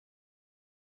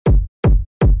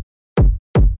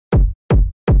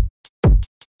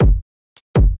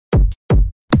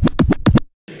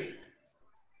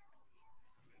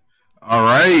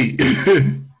right.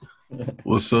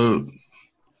 What's up?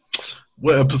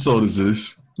 What episode is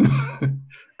this?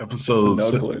 episode.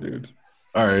 No clue, dude.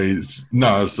 All right. It's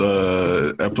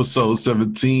episode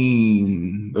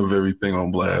 17 of Everything on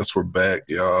Blast. We're back,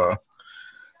 y'all.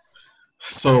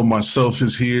 So myself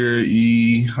is here,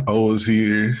 O is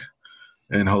here,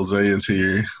 and Jose is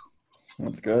here.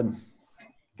 That's good.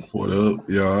 What up,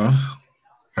 y'all?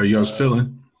 How you guys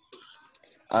feeling?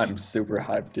 I'm super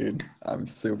hyped, dude. I'm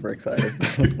super excited.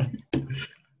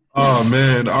 Oh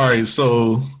man! All right,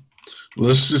 so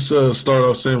let's just start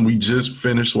off saying we just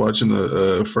finished watching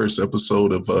the first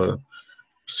episode of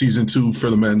season 2 for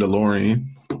The Mandalorian.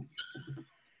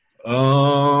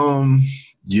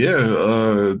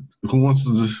 Who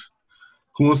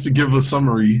wants to give a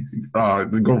summary?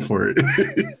 Then go for it.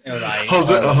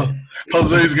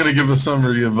 Jose's gonna give a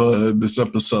summary of this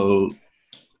episode.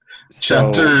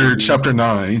 Chapter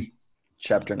 9.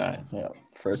 Chapter 9, yeah.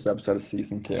 First episode of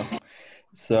season 2.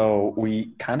 So we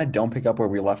kind of don't pick up where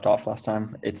we left off last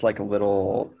time. It's like a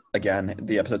little, again,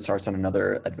 the episode starts on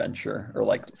another adventure or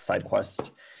like side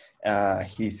quest.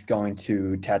 He's going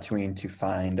to Tatooine to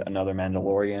find another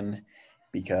Mandalorian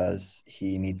because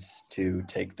he needs to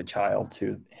take the child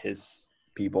to his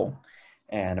people.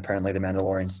 And apparently the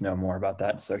Mandalorians know more about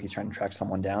that, so he's trying to track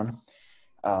someone down.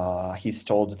 He's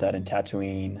told that in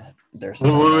Tatooine there's...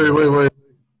 Wait.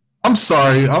 I'm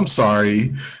sorry.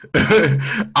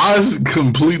 I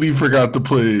completely forgot to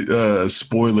put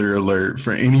spoiler alert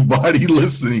for anybody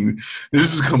listening.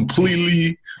 This is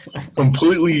completely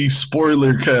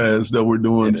spoiler cast that we're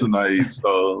doing tonight.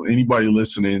 So anybody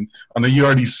listening, I know you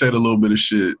already said a little bit of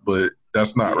shit, but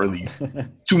that's not really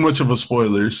too much of a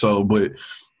spoiler. So, but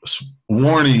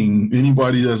warning,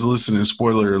 anybody that's listening,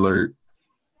 spoiler alert.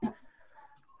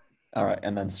 All right,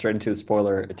 and then straight into the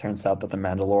spoiler, it turns out that the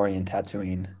Mandalorian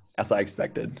Tatooine, as I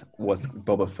expected, was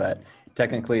Boba Fett.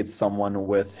 Technically, it's someone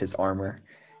with his armor.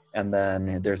 And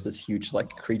then there's this huge like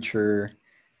creature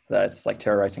that's like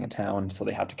terrorizing a town, so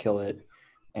they have to kill it.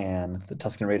 And the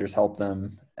Tusken Raiders help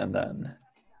them. And then,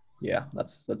 yeah,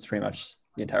 that's pretty much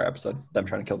the entire episode. Them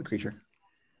trying to kill the creature.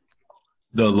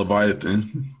 The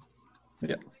Leviathan.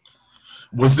 Yeah.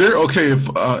 Was there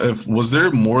if was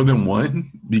there more than one?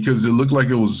 Because it looked like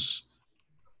it was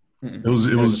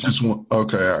just one.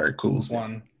 Okay, all right, cool. Just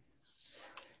one.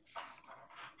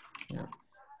 Yeah.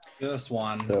 Just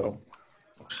one. So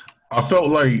I felt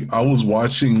like I was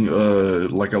watching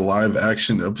like a live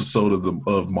action episode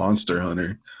of Monster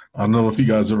Hunter. I don't know if you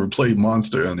guys ever played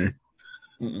Monster Hunter.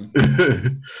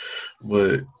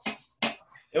 But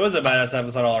it was a badass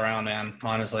episode all around, man,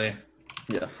 honestly.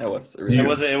 Yeah, it was.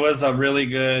 It was a really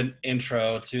good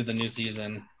intro to the new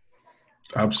season.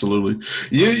 Absolutely.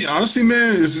 Yeah, honestly,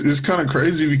 man, it's kind of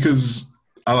crazy because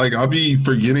I'll be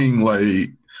forgetting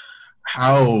like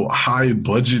how high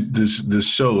budget this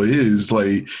show is.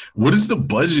 Like, what is the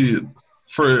budget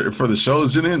for the show?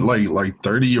 Isn't it like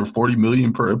 30 or 40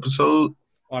 million per episode?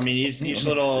 Well, I mean, each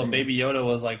little Baby Yoda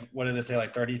was like, what did they say,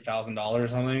 like $30,000 or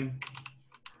something?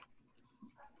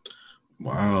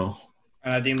 Wow.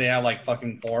 And I think they have like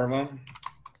fucking 4 of them.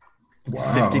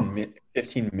 Wow.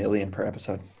 15 million per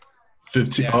episode.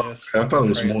 15. Yeah, I thought it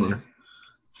was crazy. More.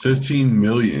 15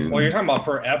 million. Well, you're talking about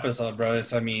per episode, bro.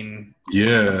 So I mean,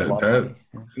 yeah,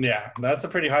 that's a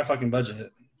pretty high fucking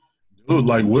budget. Dude,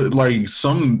 like what? Like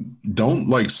some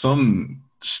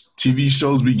TV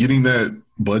shows be getting that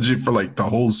budget for like the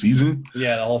whole season.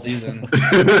 Yeah, the whole season.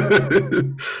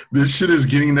 This shit is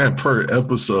getting that per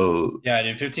episode. Yeah,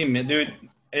 dude. 15 million, dude.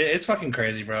 It's fucking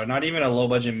crazy, bro. Not even a low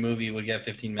budget movie would get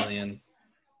 15 million.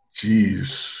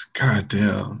 Jeez,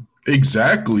 goddamn.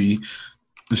 Exactly.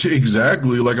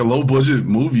 Like a low budget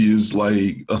movie is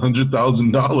like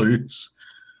 $100,000.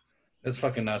 It's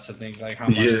fucking nuts to think like how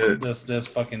much this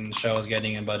fucking show is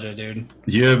getting in budget, dude.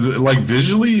 Yeah, like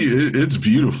visually, it's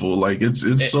beautiful. Like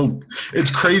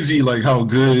it's crazy like how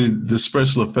good the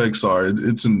special effects are.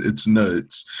 It's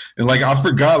nuts. And like I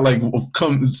forgot like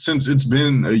since it's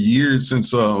been a year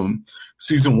since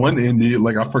season 1 ended.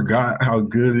 Like I forgot how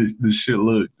good this shit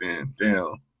looked. Man,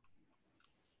 damn.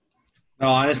 No,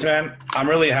 honestly, man, I'm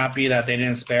really happy that they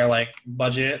didn't spare like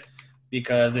budget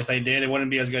because if they did, it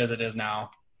wouldn't be as good as it is now.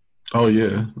 Oh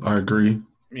yeah, I agree.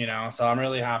 You know, so I'm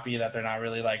really happy that they're not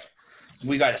really like,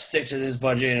 we got to stick to this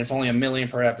budget and it's only $1 million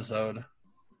per episode.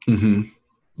 Mm-hmm.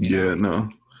 Yeah, no,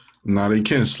 they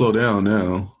can't slow down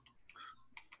now.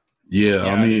 Yeah,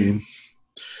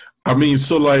 I mean,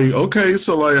 so like, okay,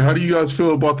 so like, how do you guys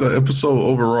feel about the episode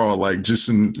overall? Like, just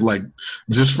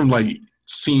from like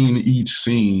seeing each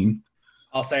scene.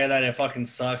 I'll say that it fucking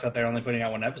sucks that they're only putting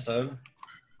out one episode.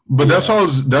 But that's how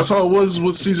it was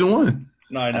with season 1.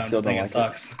 No, I know. I I'm still just saying don't it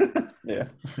like sucks. Yeah.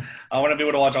 I want to be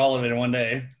able to watch all of it in one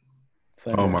day.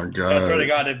 Same Oh here. my I swear to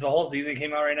god. God, if the whole season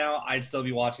came out right now, I'd still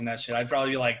be watching that shit. I'd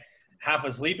probably be like half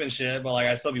asleep and shit, but like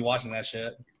I'd still be watching that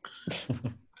shit.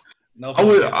 No I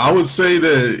would fucking I would say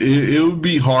that it would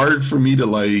be hard for me to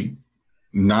like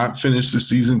not finish the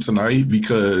season tonight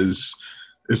because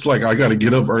it's like I got to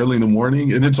get up early in the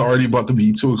morning and it's already about to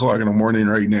be 2 o'clock in the morning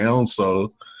right now.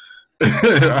 So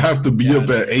I have to be up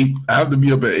at 8. I have to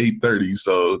be up at 8:30.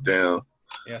 So damn.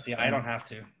 Yeah, see, I don't have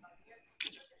to.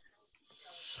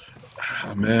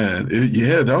 Man,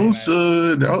 yeah, that Very was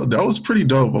nice. that was pretty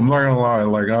dope. I'm not gonna lie,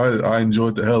 like I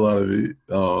enjoyed the hell out of it.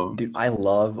 Dude, I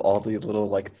love all the little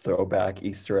like throwback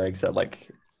Easter eggs that like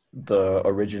the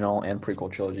original and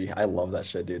prequel trilogy. I love that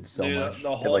shit, dude, so Dude, much.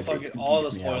 the It, whole like fucking it all the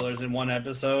geeks me out. spoilers in one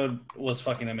episode was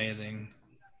fucking amazing.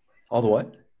 All the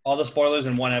what? All the spoilers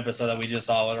in one episode that we just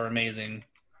saw were amazing.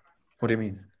 What do you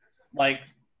mean? Like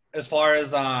as far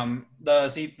as the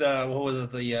what was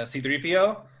it, the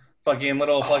C3PO fucking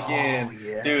little fucking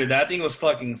yeah. dude, that thing was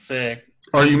fucking sick.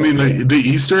 Oh, you mean the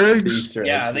Easter The eggs? Easter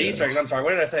Yeah, eggs, the Easter eggs. I'm sorry,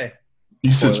 what did I say?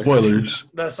 You said Spoilers.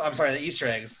 spoilers. I'm sorry, the Easter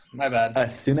eggs. My bad.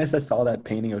 As soon as I saw that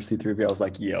painting of C3PO, I was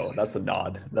like, yo, that's a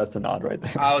nod. That's a nod right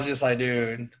there. I was just like,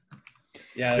 dude.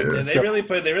 Yeah, Yeah. they So- really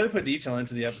put detail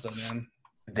into the episode, man.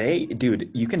 Dude,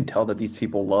 you can tell that these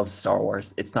people love Star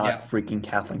Wars. It's not Yeah. freaking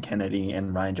Kathleen Kennedy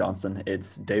and Ryan Johnson.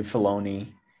 It's Dave Filoni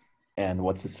and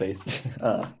what's his face?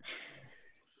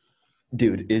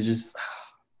 Dude, it's just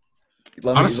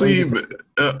Honestly,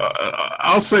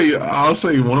 I'll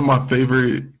say one of my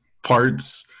favorite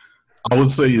parts. I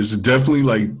would say is definitely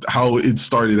like how it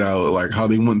started out, like how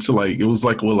they went to like it was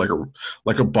like what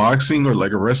like a boxing or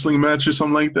like a wrestling match or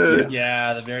something like that.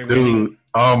 Yeah, the very beginning. Dude,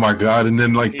 oh my god! And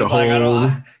then like He's the like, whole I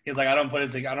don't put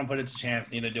it to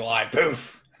chance, neither do I.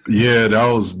 Poof. yeah,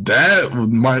 that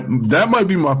might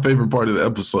be my favorite part of the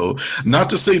episode. Not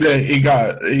to say that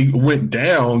it went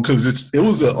down because it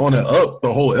was on an up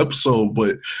the whole episode,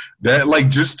 but that like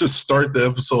just to start the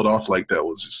episode off like that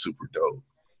was just super dope.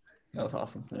 that was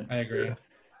awesome. Yeah. I agree.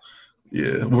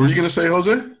 Yeah, what were you gonna say,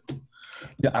 Jose?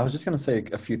 Yeah, I was just gonna say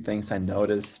a few things I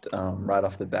noticed right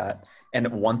off the bat. And the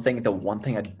one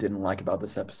thing I didn't like about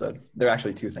this episode, there are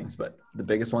actually two things, but the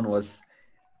biggest one was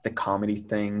the comedy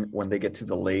thing when they get to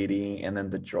the lady and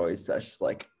then the droids. That's just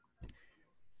like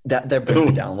that breaks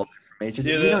it down a little bit for me. It's just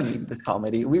Yeah, we don't need this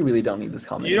comedy. We really don't need this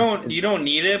comedy. You don't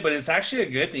need it, but it's actually a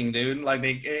good thing, dude. Like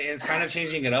it's kind of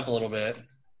changing it up a little bit.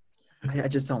 I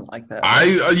just don't like that.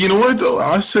 You know what though?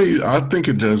 I think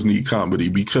it does need comedy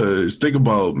because think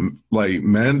about like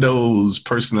Mando's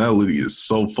personality is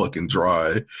so fucking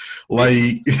dry.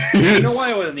 Like You know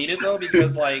why it was needed though?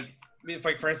 Because like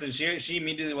for instance, she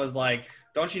immediately was like,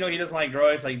 "Don't you know he doesn't like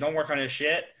droids? Like, don't work on his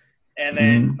shit." And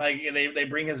then like they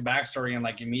bring his backstory in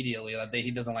like immediately that he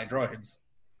doesn't like droids.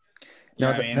 You No,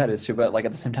 know what I mean? that is true. But like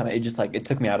at the same time, it just like it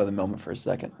took me out of the moment for a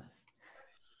second.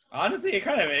 Honestly, it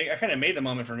kind of made the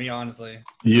moment for me. Honestly,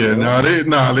 yeah,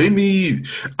 they need.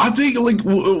 I think like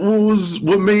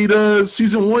what made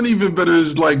season 1 even better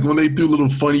is like when they threw little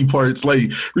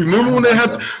remember when they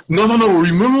had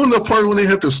remember when the part when they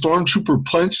had the stormtrooper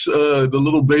punch the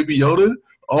little baby Yoda.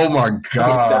 Oh my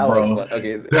god, bro!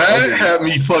 That had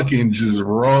me fucking just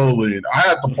rolling. I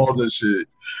had to pause that shit.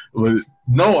 But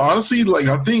no, honestly, like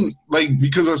I think like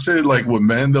because I said like with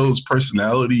Mando's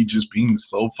personality just being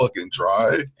so fucking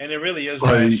dry, and it really is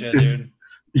dry as shit, dude.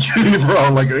 Yeah,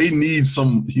 bro, like they need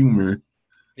some humor.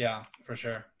 Yeah, for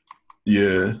sure.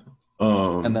 Yeah.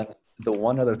 And then the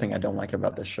one other thing I don't like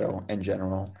about the show in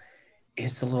general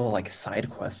is the little like side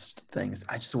quest things.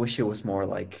 I just wish it was more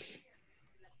like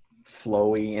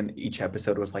flowy and each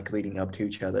episode was like leading up to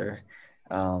each other.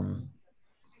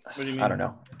 What do you mean? I don't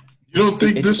know. You don't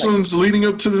think It's this like- one's leading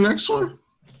up to the next one?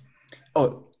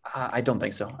 Oh, I don't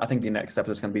think so. I think the next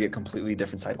episode is going to be a completely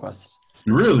different side quest.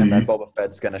 Really? And then Boba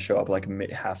Fett's going to show up like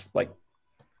half like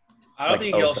I don't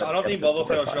think episode Boba Fett will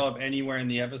 45. show up anywhere in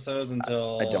the episodes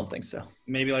until I don't think so.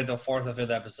 maybe like the 4th or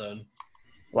 5th episode.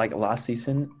 Like last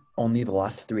season, only the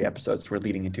last 3 episodes were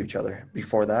leading into each other.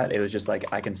 Before that, it was just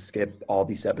like I can skip all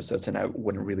these episodes and I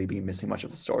wouldn't really be missing much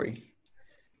of the story,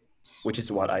 which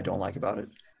is what I don't like about it.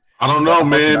 I don't know,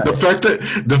 man. But-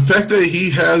 The fact that he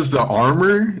has the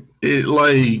armor,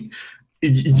 you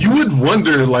would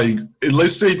wonder, like,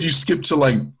 let's say if you skip to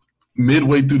like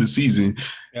midway through the season,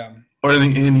 Yeah. or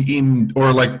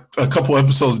or like a couple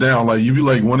episodes down, like you'd be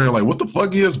like wondering, like, what the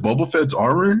fuck? He has Boba Fett's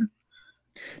armor.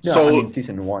 No, So I mean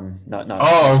season 1, not.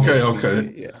 Oh,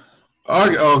 okay. Yeah.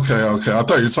 Okay. I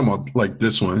thought you were talking about like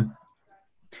this one.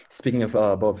 Speaking of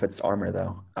Boba Fett's armor,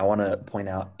 though, I want to point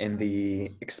out in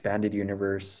the expanded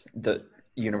universe, the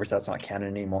universe that's not canon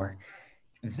anymore,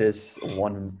 this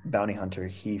one bounty hunter,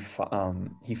 he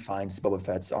finds Boba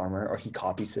Fett's armor, or he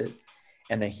copies it,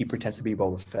 and then he pretends to be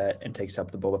Boba Fett and takes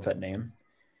up the Boba Fett name.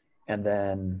 And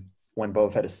then when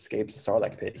Boba Fett escapes the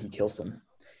Sarlacc pit, he kills him.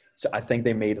 So I think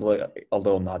they made a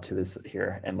little nod to this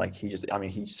here, and like he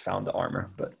just found the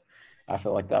armor, but I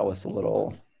feel like that was a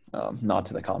little nod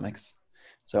to the comics.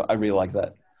 So I really like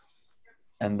that.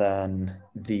 And then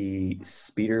the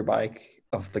speeder bike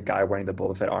of the guy wearing the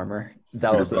Boba Fett armor,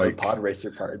 that was the pod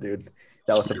racer part, dude.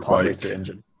 That was the pod racer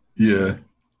engine. Yeah.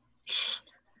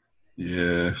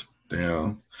 Yeah.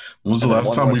 Damn. When was the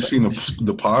last time we seen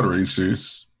the pod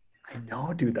racers? I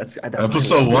know, dude. That's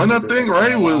episode 1, I think,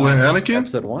 right? With Anakin?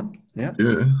 Episode 1? Yeah.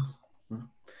 Yeah.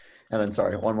 And then,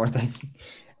 sorry, one more thing.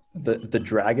 The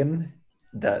dragon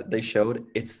that they showed,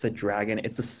 it's the dragon.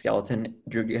 It's the skeleton.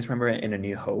 Do you guys remember in A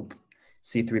New Hope,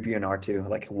 C-3PO and R2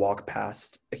 like walk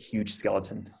past a huge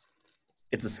skeleton?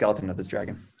 It's the skeleton of this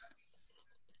dragon.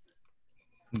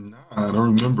 Nah, I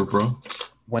don't remember, bro.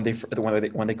 When they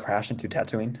crash into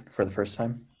Tatooine for the first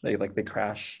time, they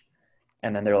crash,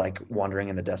 and then they're like wandering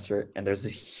in the desert, and there's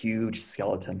this huge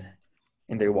skeleton,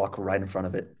 and they walk right in front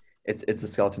of it. It's the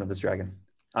skeleton of this dragon.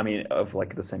 I mean, of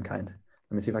like the same kind.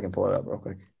 Let me see if I can pull it up real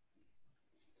quick.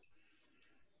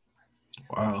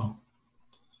 Wow,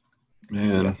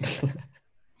 man.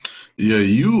 Yeah,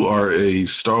 you are a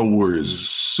Star Wars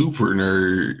super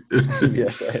nerd.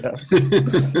 Yes, I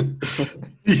am.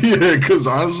 Yeah, because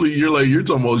honestly, you're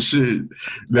talking about shit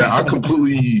that I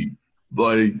completely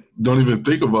like don't even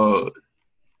think about.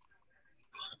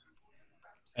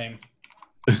 Same.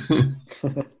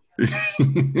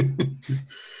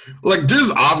 Like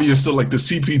there's obvious stuff like the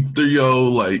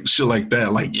CP3O, like shit like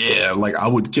that. Like, yeah, like I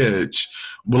would catch.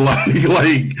 But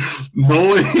like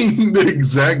knowing the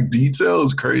exact detail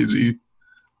is crazy.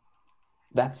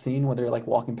 That scene where they're like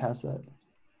walking past that.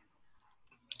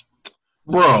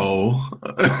 Bro,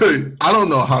 I don't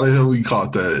know how the hell we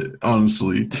caught that,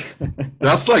 honestly.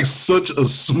 That's like such a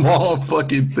small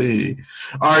fucking thing.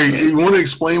 All right, you want to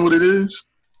explain what it is?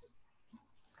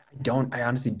 I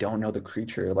honestly don't know the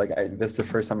creature. Like, this is the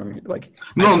first time I'm like.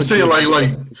 No, I'm saying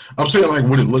I'm saying like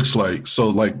what it looks like. So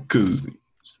like, because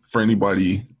for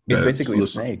anybody, it's basically a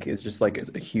snake. It's just like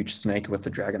a huge snake with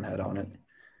the dragon head on it.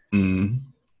 Mm.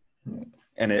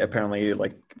 And it apparently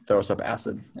like throws up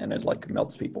acid and it like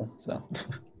melts people. So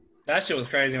that shit was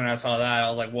crazy when I saw that. I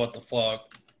was like, "What the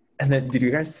fuck?" And then, did you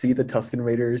guys see the Tusken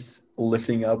Raiders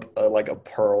lifting up like a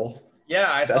pearl?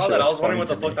 Yeah, I saw that. I was wondering what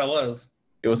the fuck that was.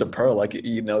 It was a pearl, like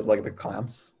like the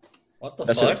clams. What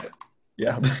the fuck?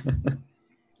 Yeah. That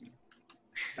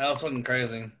was fucking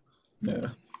crazy. Yeah.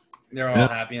 They're all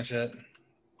happy and shit.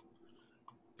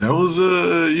 That was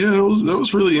that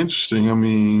was really interesting. I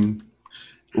mean,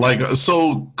 like,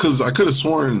 so because I could have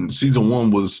sworn season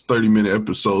 1 was 30-minute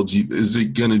episodes. Is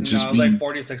it gonna just be like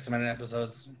 46-minute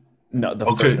episodes? No,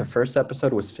 the first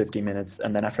episode was 50 minutes,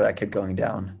 and then after that kept going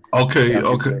down. Okay.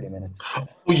 30 minutes. Oh,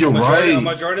 you're right. The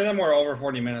majority of them were over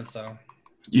 40 minutes, though.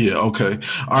 Yeah. Okay.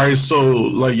 All right. So,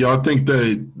 like, y'all think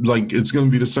that like it's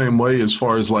gonna be the same way as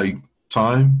far as like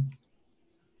time?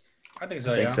 I think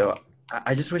so. I think so.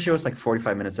 I just wish it was like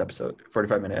 45-minute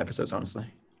episodes. Honestly,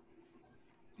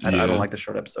 I don't like the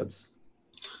short episodes.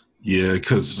 Yeah,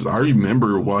 because I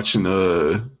remember watching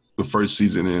the first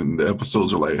season, and the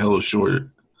episodes are like hella short.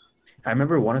 I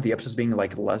remember one of the episodes being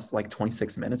like less, like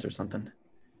 26 minutes or something.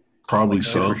 Probably like,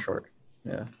 so. Short.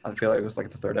 Yeah, I feel like it was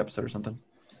like the third episode or something.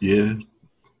 Yeah.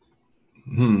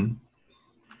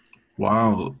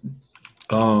 Wow.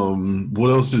 What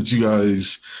else did you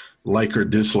guys like or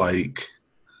dislike?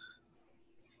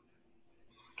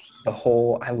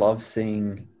 I love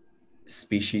seeing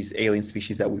alien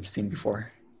species that we've seen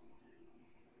before.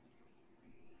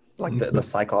 Like the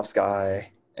Cyclops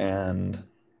guy and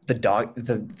the dog,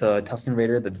 the Tusken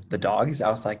Raider, the dogs. I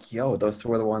was like, yo, those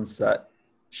were the ones that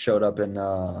showed up in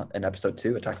episode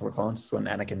 2, Attack of the Clones, when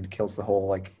Anakin kills the whole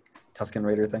like Tusken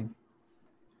Raider thing.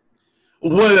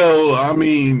 Well, I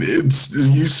mean,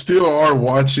 you still are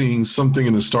watching something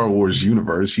in the Star Wars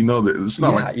universe. You know that it's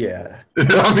not like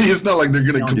I mean, it's not like they're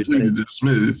going to completely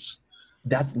dismiss.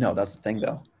 That's the thing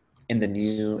though. In the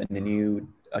new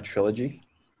trilogy,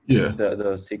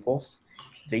 the sequels,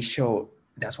 they show.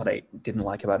 That's what I didn't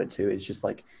like about it too. It's just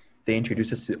like they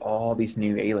introduce us to all these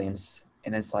new aliens,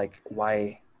 and it's like,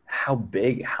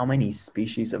 how many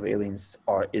species of aliens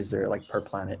is there like per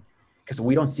planet? Because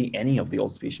we don't see any of the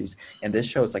old species, and this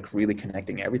show is like really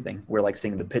connecting everything. We're like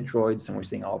seeing the pit droids, and we're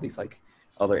seeing all these like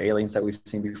other aliens that we've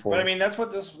seen before. But I mean, I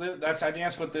think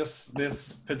that's what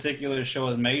this particular show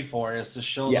is made for, is to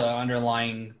show the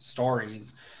underlying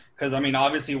stories. Because I mean,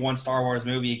 obviously, one Star Wars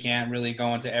movie, you can't really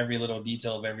go into every little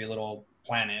detail of every little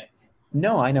planet.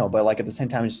 No, I know, but like at the same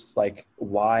time, it's just like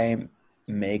why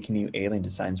make new alien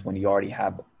designs when you already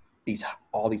have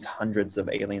all these hundreds of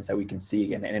aliens that we can see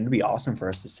again, and it'd be awesome for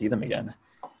us to see them again.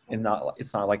 And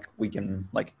it's not like we can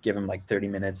like give them like 30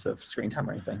 minutes of screen time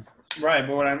or anything. Right,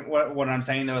 but what I'm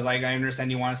saying though is like I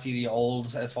understand you want to see the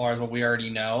old as far as what we already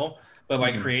know, but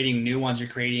by creating new ones, you're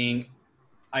creating,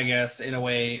 I guess, in a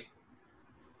way,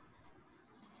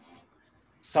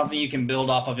 something you can build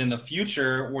off of in the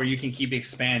future where you can keep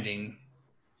expanding.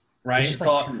 Right, it's just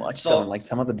like too much. So like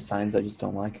some of the designs I just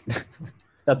don't like.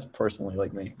 That's personally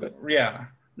like me, but yeah.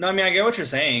 No, I mean I get what you're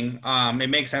saying. It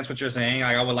makes sense what you're saying.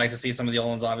 Like, I would like to see some of the old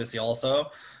ones, obviously, also,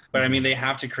 but I mean they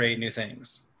have to create new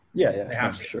things. Yeah, they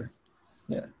have to. For sure.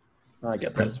 Yeah, I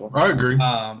get that as well. I agree.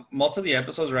 Most of the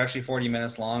episodes were actually 40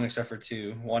 minutes long, except for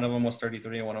 2. One of them was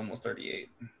 33, and one of them was 38.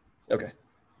 Okay,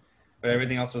 but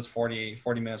everything else was 40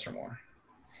 minutes or more.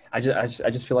 I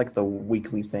just feel like the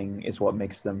weekly thing is what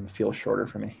makes them feel shorter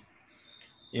for me.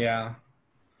 Yeah.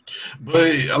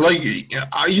 But like,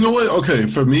 you know what? Okay,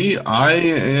 for me,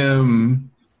 I'm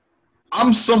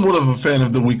somewhat of a fan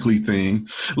of the weekly thing.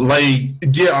 Like,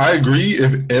 yeah, I agree.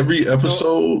 If every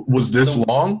episode was this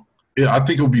long, I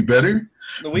think it would be better.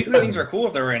 The weekly things are cool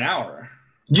if they were an hour.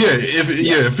 Yeah,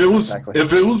 if it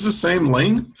was the same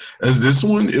length as this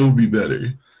one, it would be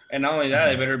better. And not only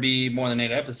that, it better be more than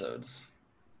 8 episodes.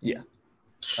 Yeah.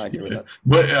 I agree with that.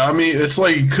 But I mean, it's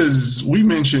like, because we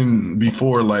mentioned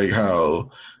before, like how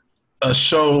a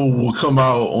show will come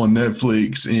out on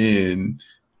Netflix and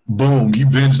boom, you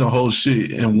binge the whole shit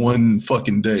in one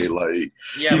fucking day. Like,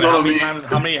 yeah, you know what I mean?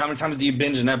 How many times do you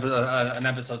binge an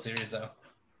episode series though?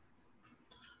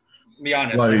 Be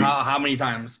honest. Like, how many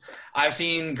times? I've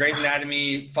seen Grey's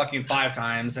Anatomy fucking 5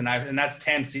 times, and that's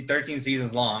 13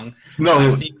 seasons long.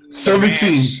 No,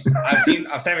 17. I've seen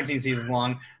 17 seasons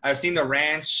long. I've seen The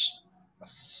Ranch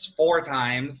 4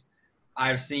 times.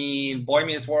 I've seen Boy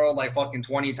Meets World like fucking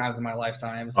 20 times in my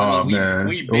lifetime. So I mean,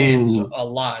 we binge a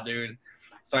lot, dude.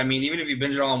 So I mean, even if you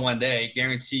binge it all in one day,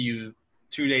 guarantee you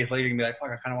 2 days later you can be like,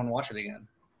 fuck, I kind of want to watch it again.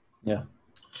 Yeah.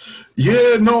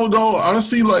 Yeah, no.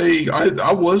 Honestly, like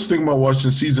I was thinking about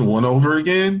watching season 1 over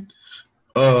again.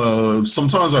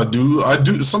 Sometimes I do.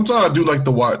 Sometimes I do like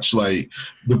to watch like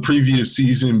the previous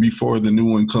season before the new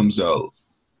one comes out.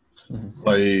 Mm-hmm.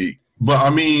 Like, but I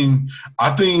mean,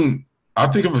 I think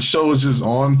if a show is just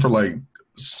on for like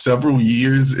several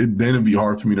years, then it'd be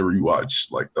hard for me to rewatch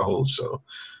like the whole show.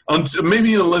 Until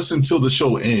the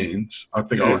show ends. I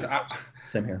think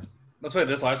same here. Let's put it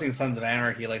this way: I've seen Sons of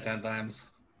Anarchy like 10 times.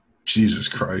 Jesus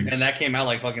Christ! And that came out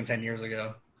like fucking 10 years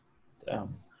ago.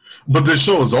 Damn. But the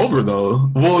show is over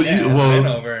though. Well, yeah, it's been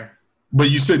over.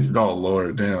 But you said, "Oh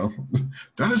Lord, damn,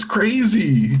 that is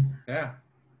crazy." Yeah.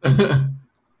 That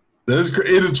is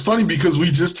crazy. It is funny because we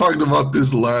just talked about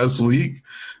this last week.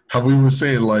 How we were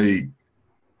saying like,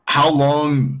 how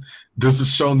long does the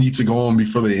show need to go on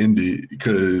before they end it?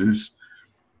 Because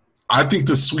I think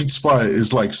the sweet spot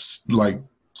is like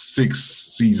 6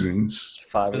 seasons.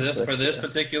 5 or 6 for this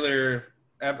particular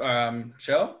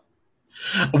show.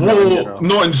 Well,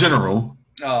 no, in general.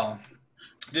 Oh,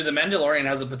 dude, The Mandalorian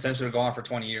has the potential to go on for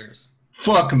 20 years.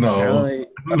 Fuck no.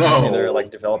 Apparently they're like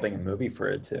developing a movie for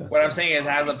it too. What I'm saying is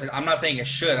I'm not saying it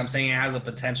should. I'm saying it has the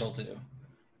potential to.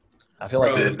 I feel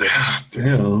like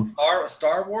damn.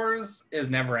 Star Wars is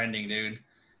never ending, dude.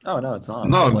 Oh no, it's not.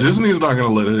 No, Disney's not gonna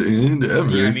let it end ever.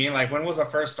 You know what I mean? Like, when was the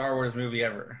first Star Wars movie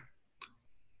ever?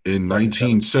 In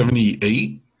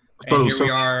 1978. And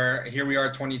here we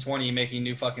are 2020 making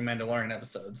new fucking Mandalorian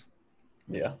episodes.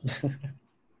 Yeah.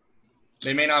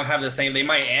 They may not have the same, they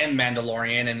might end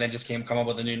Mandalorian and then just come up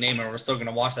with a new name, and we're still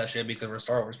gonna watch that shit because we're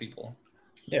Star Wars people.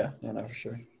 Yeah, no, for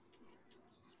sure.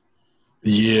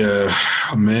 Yeah,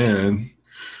 man.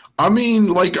 I mean,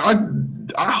 like I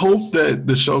hope that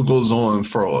the show goes on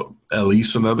for at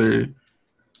least another.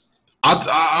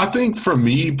 I think for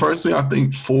me personally, I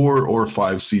think 4 or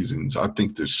 5 seasons. I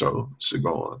think the show should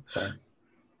go on. Sorry.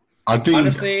 I think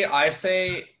honestly, I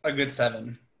say a good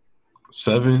 7.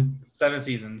 7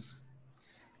 seasons.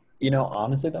 You know,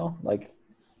 honestly though, like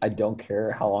I don't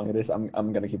care how long it is. I'm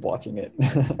gonna keep watching it.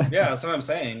 Yeah, that's what I'm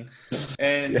saying.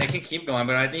 And it can keep going,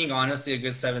 but I think honestly a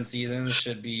good 7 seasons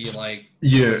should be like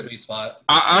the sweet spot.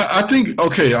 I think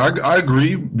I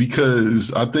agree,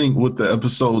 because I think with the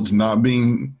episodes not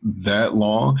being that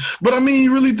long, but I mean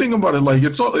you really think about it, like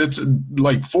it's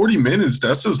like 40 minutes.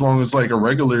 That's as long as like a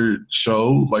regular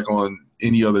show like on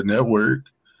any other network,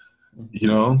 you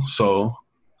know? So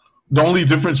the only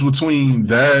difference between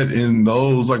that and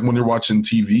those, like when you're watching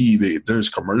TV, there's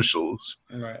commercials.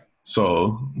 Right.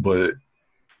 So, but,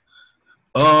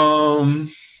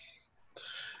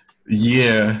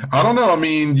 Yeah, I don't know. I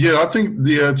mean, yeah, I think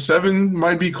the 7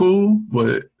 might be cool,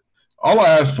 but all I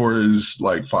ask for is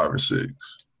like 5 or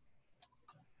 6.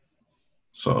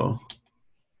 So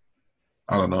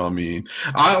I don't know. I mean,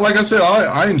 like I said,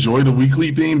 I enjoy the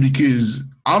weekly thing because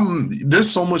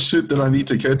there's so much shit that I need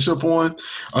to catch up on.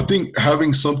 I think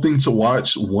having something to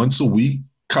watch once a week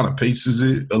kind of paces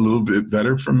it a little bit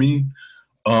better for me.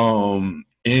 And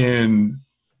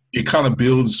it kind of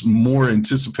builds more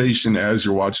anticipation as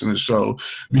you're watching the show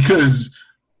because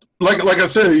like I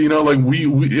said, you know, like we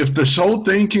if the show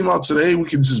thing came out today, we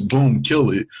could just boom kill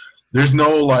it. There's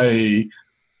no like,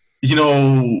 you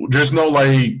know, there's no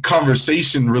like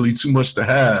conversation really too much to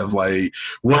have. Like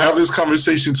we'll have this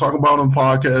conversation, talk about it on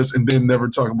podcast, and then never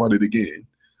talk about it again.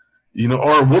 You know,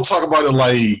 or we'll talk about it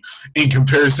like in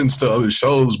comparisons to other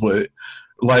shows, but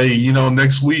like, you know,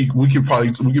 next week we could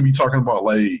be talking about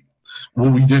like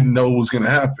what we didn't know was gonna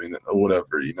happen or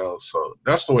whatever, you know. So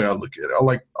that's the way I look at it. I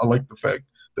like the fact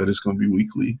that it's gonna be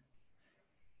weekly.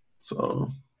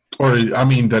 So, or I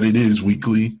mean that it is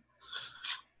weekly.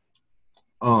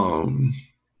 What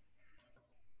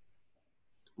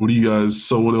do you guys?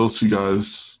 So what else you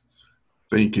guys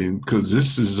thinking? Because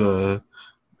this is a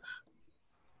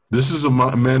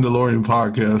Mandalorian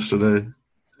podcast today.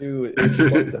 Dude, it's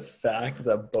just like the fact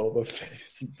that Boba Fett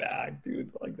is back,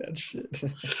 dude. Like that shit.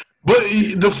 But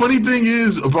the funny thing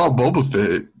is about Boba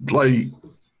Fett, like,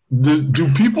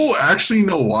 do people actually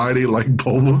know why they like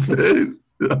Boba Fett?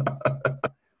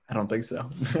 I don't think so.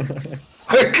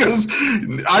 Because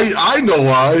I know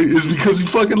why. Is because he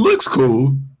fucking looks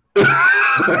cool.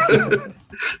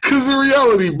 Because in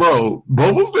reality, bro,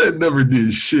 Boba Fett never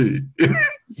did shit.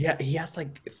 Yeah, he has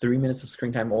like 3 minutes of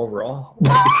screen time overall.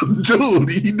 Dude,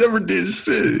 he never did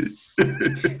shit.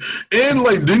 And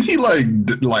like, didn't he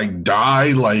like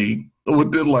die like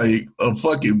within like a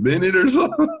fucking minute or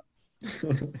something?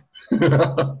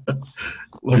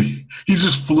 Like he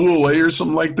just flew away or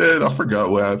something like that. I forgot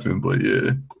what happened, but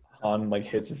yeah. Han like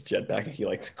hits his jetpack and he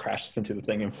like crashes into the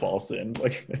thing and falls in.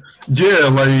 Like yeah,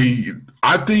 like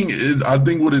I think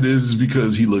what it is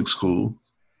because he looks cool.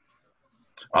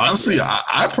 Honestly,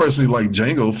 I personally like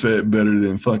Jango Fett better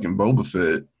than fucking Boba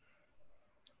Fett.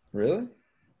 Really?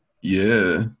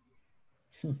 Yeah.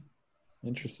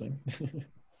 Interesting.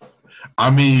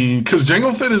 I mean, because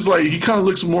Jango Fett is like, he kind of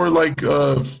looks more like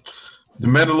the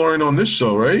Mandalorian on this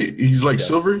show, right? He's like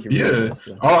silver. Really does,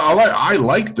 yeah. I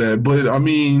like that, but I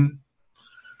mean,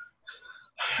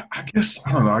 I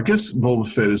don't know. I guess Boba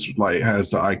Fett is like has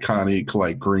the iconic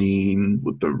like green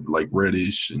with the like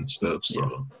reddish and stuff.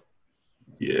 So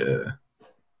yeah.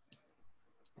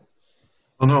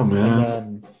 I don't know,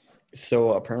 man.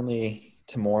 So apparently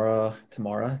Tamora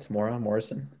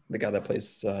Morrison, the guy that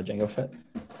plays Jango Fett,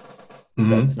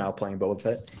 that's now playing Boba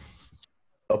Fett.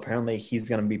 Apparently he's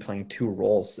going to be playing 2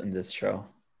 roles in this show.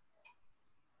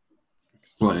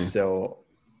 Explain. So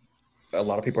a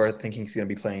lot of people are thinking he's going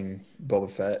to be playing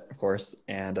Boba Fett, of course,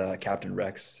 and Captain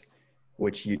Rex,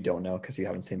 which you don't know because you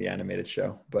haven't seen the animated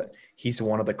show. But he's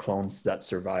one of the clones that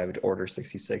survived Order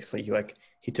 66. Like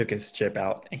he took his chip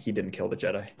out and he didn't kill the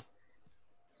Jedi,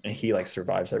 and he like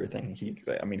survives everything.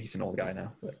 He's an old guy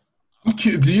now. But.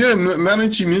 Yeah, now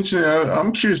that you mention it,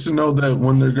 I'm curious to know that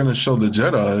when they're going to show the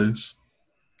Jedis.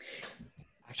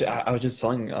 Actually, I was just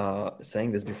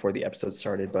saying this before the episode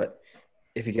started, but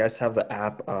if you guys have the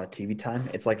app TV Time,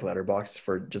 it's like Letterboxd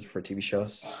for TV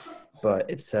shows, but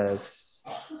it says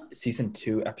season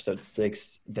 2, episode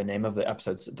 6. The name of the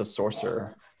episode's The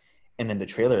Sorcerer, and in the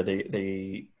trailer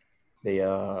they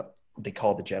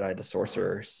call the Jedi the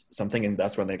Sorcerers something, and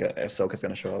that's when Ahsoka's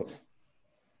gonna show up.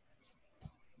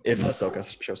 If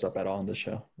Ahsoka shows up at all in this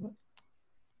show.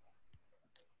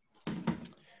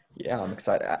 Yeah, I'm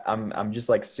excited. I'm just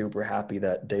like super happy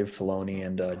that Dave Filoni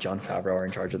and Jon Favreau are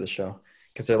in charge of the show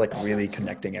because they're like really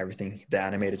connecting everything: the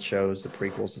animated shows, the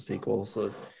prequels, the sequels,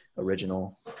 the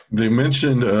original. They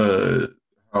mentioned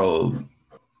how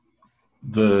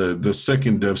the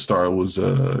second Death Star was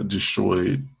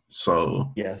destroyed.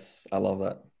 So yes, I love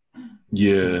that.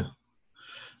 Yeah,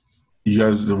 you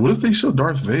guys. What if they show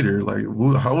Darth Vader? Like,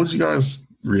 how would you guys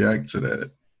react to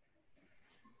that?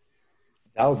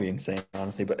 That would be insane,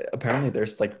 honestly. But apparently,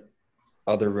 there's like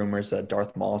other rumors that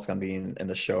Darth Maul is gonna be in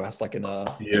the show as like in a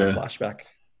flashback.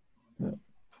 Yeah.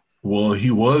 Well, he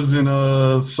was in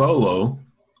Solo.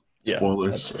 Yeah,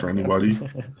 spoilers for anybody.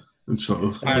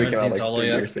 So I haven't seen Solo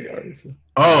yet.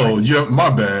 Oh, yeah, my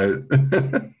bad.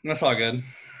 That's all good.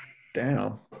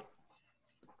 Damn.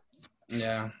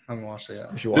 Yeah, I haven't watched it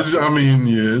yet.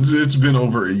 It's been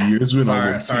over a year. It's been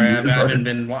almost 2 years.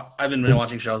 I've been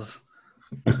watching shows.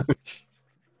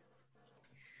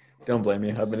 Don't blame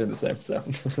me. I've been in the same. So.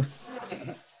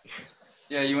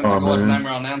 Yeah, you went to go to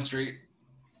Nightmare on Elm Street.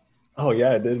 Oh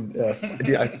yeah, I did.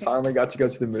 Dude, I finally got to go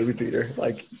to the movie theater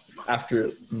like after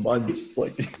months.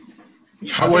 Like,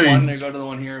 I've been wanting to go to the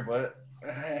one here, but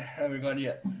I haven't gone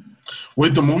yet.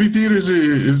 Wait, the movie theaters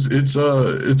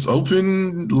it's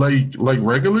open like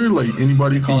regular, like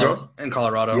anybody can go in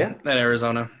Colorado, yeah, and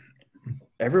Arizona,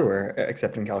 everywhere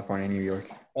except in California and New York.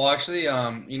 Well, actually,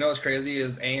 you know what's crazy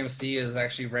is AMC is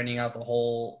actually renting out the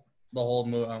whole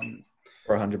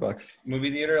for $100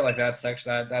 movie theater, like that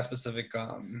section, that specific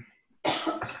what's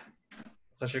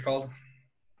that shit called?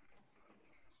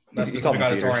 That specific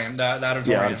auditorium, that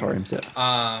auditorium. Yeah, auditoriums. Yeah.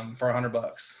 For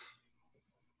 $100.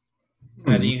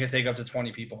 I think you can take up to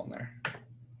 20 people in there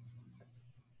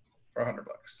for $100.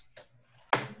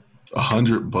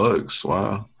 $100.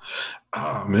 Wow.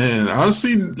 Oh man,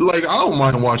 honestly, like I don't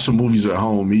mind watching movies at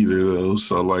home either, though.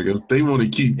 So like, if they want to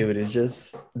keep, it is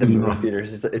just the movie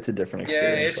theaters. It's a different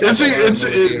experience. Yeah,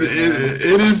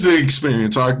 it is the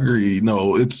experience. I agree.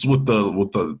 No, it's with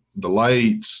the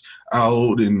lights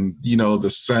out and the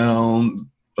sound,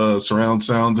 surround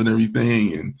sounds and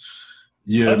everything, and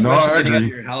yeah, no, I agree. Getting out of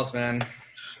your house, man.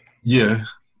 Yeah,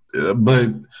 but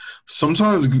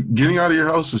sometimes getting out of your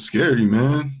house is scary,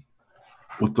 man.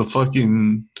 With the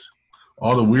fucking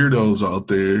all the weirdos out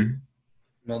there.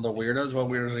 No, the weirdos? What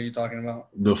weirdos are you talking about?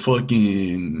 The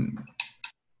fucking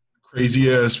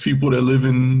crazy ass people that live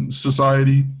in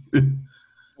society.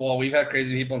 Well, we've had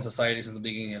crazy people in society since the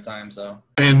beginning of time, so.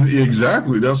 And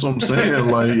exactly, that's what I'm saying.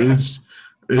 Like it's,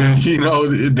 that's and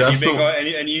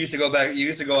you used to go back. You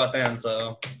used to go out then,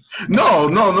 so. No.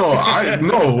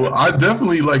 I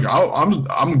definitely like.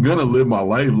 I'm gonna live my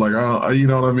life. Like you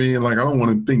know what I mean. Like I don't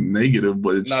want to think negative,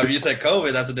 but if you said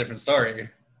COVID, that's a different story.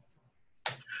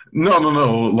 No.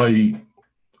 Like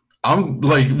I'm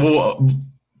like, well,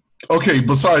 okay.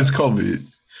 Besides COVID,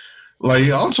 like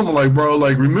I'm talking like, bro.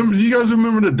 Like, do you guys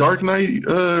remember the Dark Knight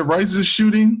Rises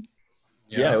shooting?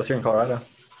 Yeah, it was here in Colorado.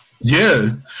 Yeah.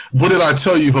 What did I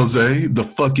tell you, Jose? The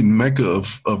fucking mecca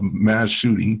of mass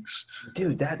shootings.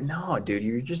 Dude,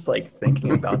 you're just like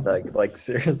thinking about that, like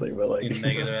seriously, but like you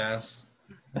negative ass.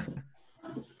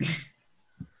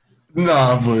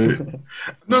 Nah, but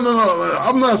no.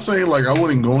 I'm not saying like I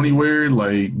wouldn't go anywhere,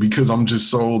 like because I'm just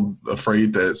so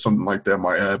afraid that something like that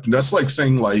might happen. That's like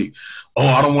saying like, oh,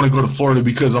 I don't want to go to Florida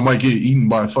because I might get eaten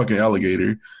by a fucking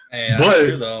alligator. Hey, that's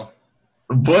true though.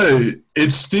 But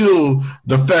it's still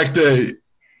the fact that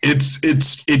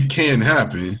it can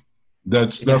happen.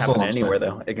 That's all I'm anywhere, saying.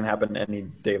 Though it can happen any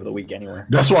day of the week, anywhere.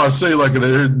 That's why I say like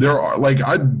there are like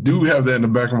I do have that in the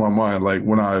back of my mind. Like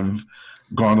when I've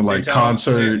gone to like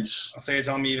concerts. So you're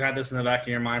telling me you've had this in the back of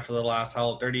your mind for the last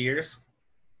 30 years?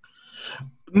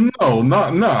 No.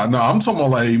 I'm talking about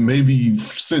like maybe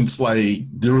since like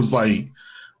there was like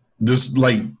this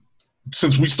like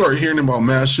since we started hearing about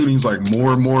mass shootings like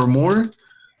more and more.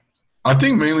 I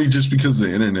think mainly just because of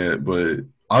the internet, but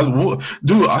I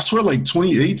swear like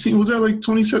 2018, was that like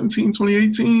 2017,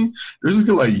 2018? There's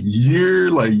like a year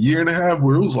and a half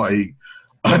where it was like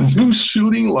a new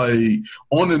shooting like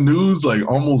on the news like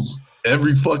almost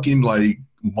every fucking like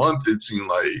month it seemed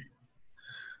like.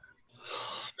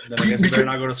 Then I guess you better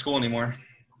not go to school anymore.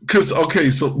 Because, okay,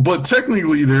 so, but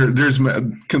technically there's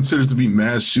considered to be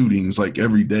mass shootings like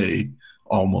every day.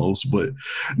 Almost, but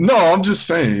no, I'm just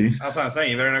saying. That's what I'm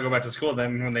saying. You better not go back to school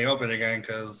then when they open again,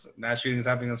 because mass shootings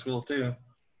happening in schools too.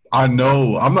 I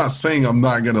know. I'm not saying I'm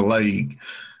not gonna like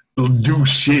do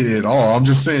shit at all. I'm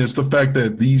just saying it's the fact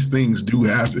that these things do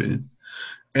happen,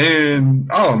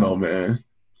 and I don't know, man.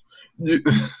 I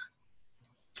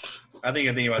think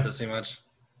you're thinking about this too much.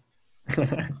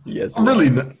 Yes, I'm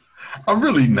really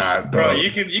not. Though. Bro,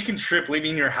 you can trip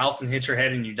leaving your house and hit your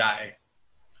head and you die.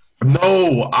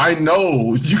 No, I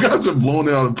know. You guys are blowing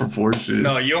it out of proportion.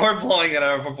 No, you're blowing it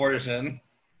out of proportion.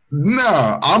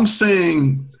 Nah, I'm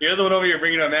saying... You're the one over here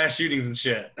bringing up mass shootings and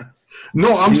shit.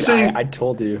 No, I'm saying... I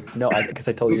told you. No, because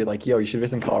I told you, like, yo, you should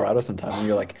visit Colorado sometime. And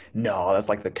you're like, no, that's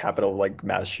like the capital of, like,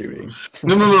 mass shootings.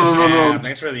 No.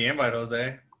 Thanks for the invite,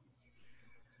 Jose.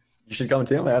 You should come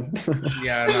too, man.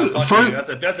 Yeah, no, fuck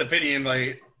you. That's a pity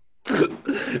invite.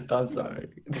 I'm sorry.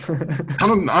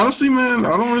 Honestly, man,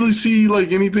 I don't really see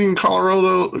like anything in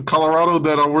Colorado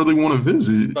that I really want to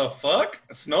visit. The fuck?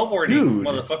 Snowboarding, dude,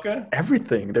 motherfucker.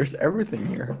 Everything. There's everything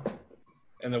here.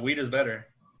 And the weed is better.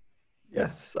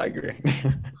 Yes, I agree.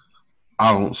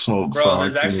 I don't smoke. Bro,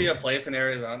 there's actually a place in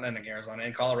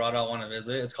in Colorado I want to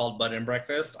visit. It's called Bud and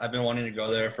Breakfast. I've been wanting to go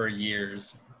there for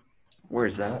years. Where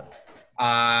is that?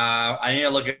 I need to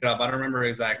look it up. I don't remember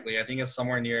exactly. I think it's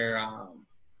somewhere near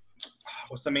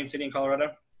what's the main city in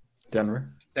Colorado?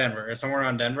 Denver. Denver, somewhere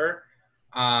around Denver,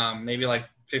 maybe like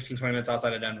 15, 20 minutes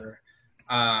outside of Denver.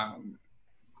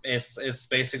 It's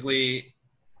basically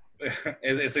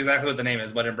it's exactly what the name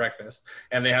is, Bed and Breakfast,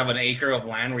 and they have an acre of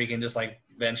land where you can just like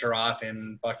venture off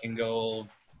and fucking go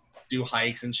do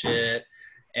hikes and shit.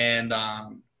 And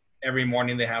every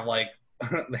morning they have like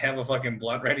they have a fucking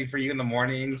blunt ready for you in the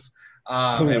mornings,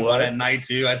 and one at night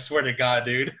too. I swear to God,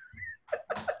 dude.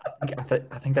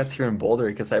 I think that's here in Boulder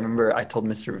because I remember I told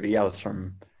Mr. V I was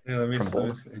from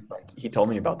Boulder. He told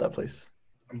me about that place.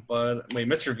 But wait,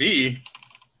 Mr. V?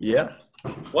 Yeah.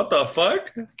 What the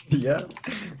fuck? Yeah.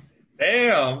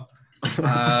 Damn.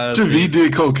 Mr. V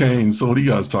did cocaine, so what are you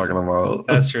guys talking about?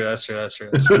 That's true.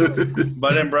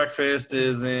 Bed and Breakfast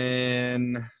is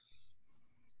in.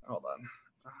 Hold on.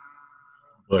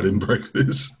 Bed and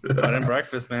Breakfast. Bed and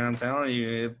Breakfast, man. I'm telling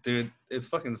you, dude, it's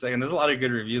fucking sick. And there's a lot of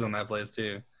good reviews on that place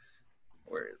too.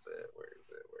 Where is it?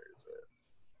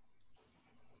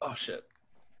 Oh shit!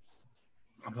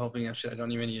 I'm hoping up shit I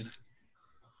don't even need.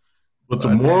 But the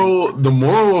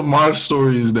moral of my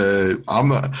story is that I'm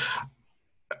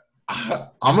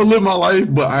gonna live my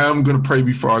life, but I am gonna pray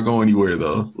before I go anywhere.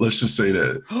 Though, let's just say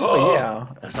that. Oh yeah,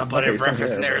 there's a Bed and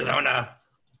Breakfast in Arizona.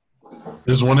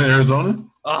 There's one in Arizona.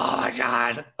 Oh my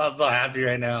God, I'm so happy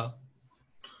right now.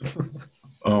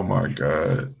 Oh my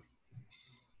God,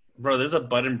 bro, there's a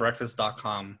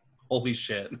bedandbreakfast.com. Holy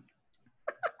shit.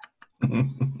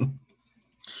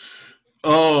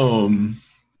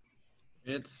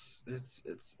 It's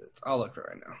I'll look for it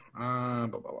right now.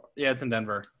 Blah, blah, blah. Yeah, it's in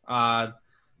Denver.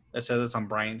 It says it's on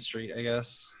Bryant Street, I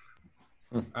guess.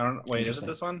 I don't wait, is it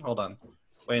this one? Hold on.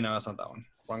 Wait, no, it's not that one.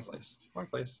 Wrong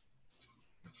place.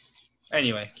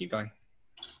 Anyway, keep going.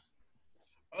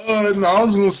 No, I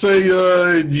was gonna say,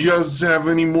 do you guys have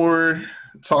any more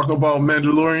talk about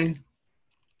Mandalorian?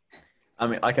 I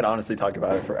mean, I could honestly talk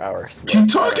about it for hours. Keep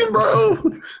talking,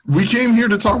 bro. We came here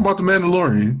to talk about the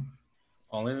Mandalorian.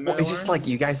 Only the Mandalorian? Well, it's just like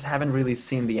you guys haven't really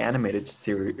seen the animated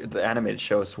series, the animated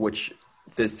shows, which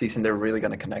this season they're really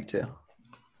gonna connect to.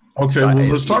 Okay, so well,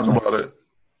 let's talk about it.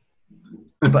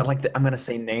 But like, I'm gonna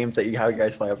say names that you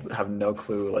guys have no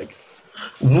clue. Like,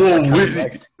 whoa,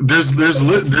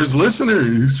 there's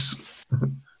listeners.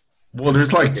 Well,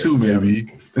 there's like two maybe.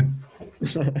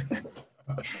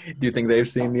 Do you think they've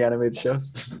seen the animated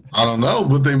shows? I don't know,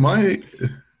 but they might.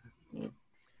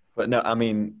 But no, I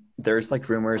mean, there's like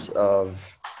rumors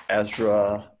of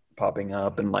Ezra popping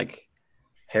up and like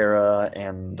Hera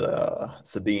and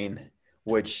Sabine.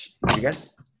 Which do you guys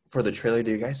for the trailer?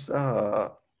 Do you guys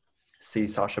see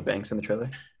Sasha Banks in the trailer?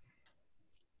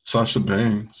 Sasha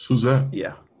Banks, who's that?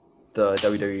 Yeah, the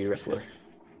WWE wrestler.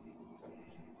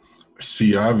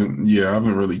 See, I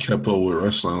haven't really kept up with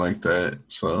wrestling like that.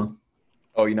 So.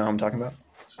 Oh, you know who I'm talking about?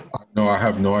 No, I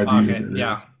have no idea. Okay,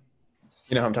 yeah.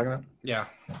 You know who I'm talking about? Yeah.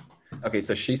 Okay,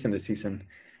 so she's in the season,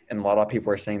 and a lot of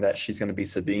people are saying that she's going to be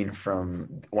Sabine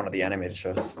from one of the animated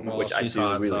shows, Well, which I do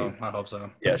hot, really. So I hope so.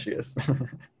 Yeah, she is.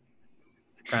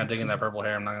 Kind of digging that purple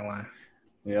hair. I'm not gonna lie.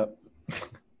 Yep.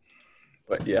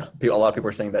 But yeah, a lot of people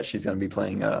are saying that she's going to be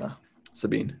playing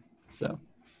Sabine. So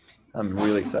I'm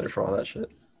really excited for all that shit.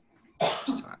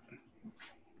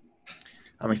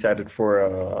 I'm excited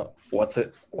for what's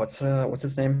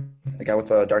his name? The guy with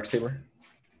the Darksaber.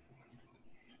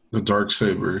 The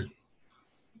Darksaber.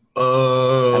 I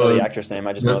know the actor's name.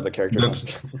 I just know the character.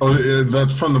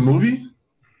 That's from the movie?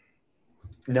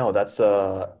 No, that's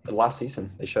last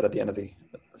season. They showed at the end of the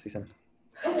season.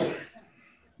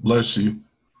 Bless you.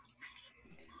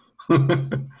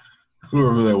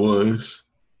 Whoever that was.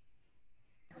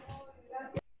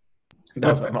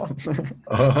 That's my mom.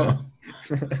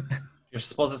 You're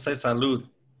supposed to say salud.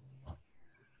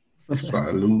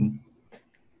 Salud.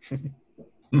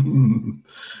 I'm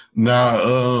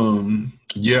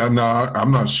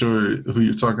not sure who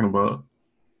you're talking about.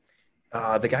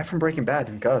 The guy from Breaking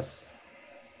Bad, Gus.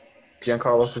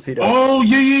 Giancarlo Esposito. Oh,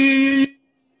 yeah,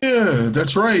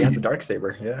 that's right. He has a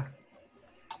Darksaber, yeah.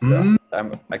 So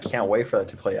I can't wait for that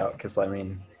to play out because, I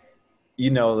mean, you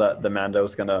know that the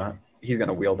Mando's he's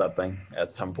gonna wield that thing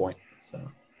at some point. So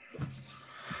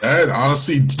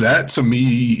that to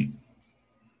me,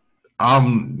 All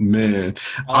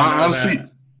I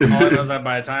know is that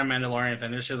by the time Mandalorian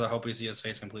finishes, I hope we see his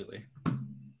face completely.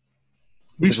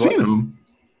 We've seen him.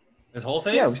 His whole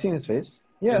face? Yeah, we've seen his face.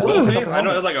 Yeah, his whole face? I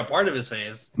know it's like a part of his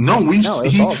face. No, he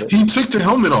took the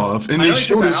helmet off, and they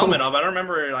showed his helmet off. I don't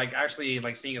remember actually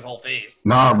seeing his whole face.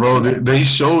 Nah, bro, they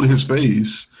showed his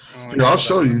face. Here, I'll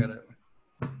show you.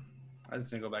 I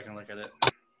just need to go back and look at it.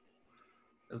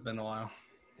 It's been a while.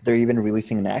 They're even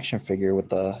releasing an action figure with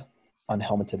the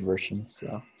unhelmeted version.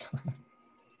 So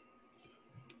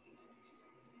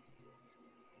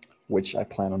which I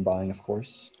plan on buying, of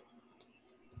course.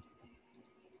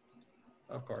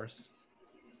 Of course.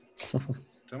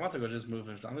 I'm about to go just move.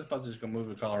 I'm just about to just go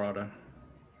move to Colorado.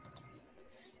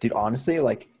 Dude, honestly,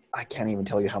 like, I can't even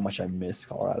tell you how much I miss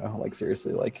Colorado. Like,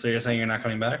 seriously, like, So you're saying you're not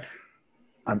coming back?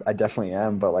 I definitely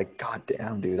am, but like,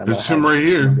 goddamn, dude, I'm It's gonna him have- right I'm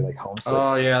here. gonna be like homesick.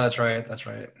 Oh yeah, that's right. That's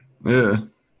right. Yeah.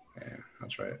 Yeah,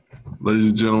 that's right.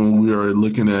 Ladies and gentlemen, we are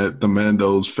looking at the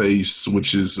Mando's face,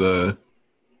 which is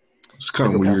it's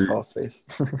kind of Pedro weird. Pascal's face.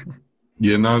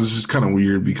 Yeah, no, it's just kind of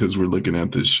weird because we're looking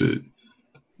at this shit.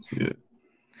 Yeah.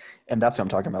 And that's what I'm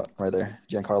talking about right there,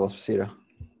 Giancarlo Esposito.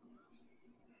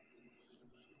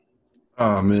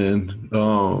 Oh man.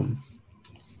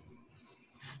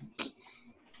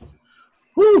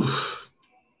 Whew.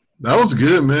 That was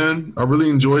good, man. I really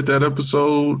enjoyed that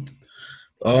episode.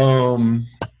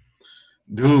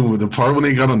 Dude, the part when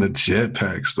they got on the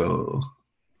jetpacks though.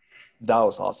 That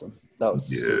was awesome. That was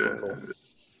super Yeah. cool.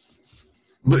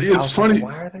 But I it's was like, funny.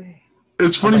 why are they?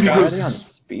 It's funny was Why are they on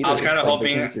because speeders? I was kinda Like, hoping-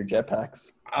 they can use their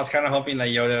jetpacks. I was kind of hoping that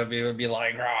Yoda would be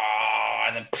like, "Rah,"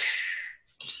 and then.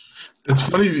 it's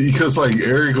funny because like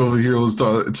Eric over here was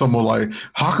talking about like,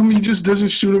 how come he just doesn't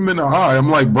shoot him in the eye? I'm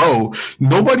like, bro,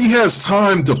 nobody has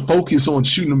time to focus on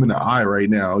shooting him in the eye right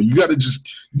now. You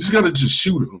just gotta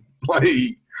shoot him. Like,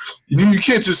 you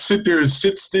can't just sit there and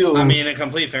sit still. I mean, in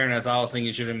complete fairness, I was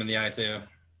thinking shoot him in the eye too.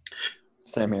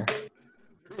 Same here.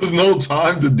 There's no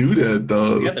time to do that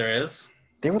though. Yeah, there is.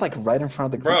 They were like right in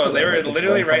front of the Bro, creature, they were like, it's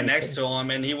literally in front right of his next face. to him,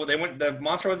 and the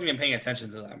monster wasn't even paying attention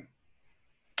to them.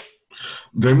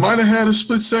 They might have had a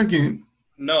split second.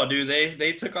 No, dude,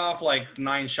 they took off like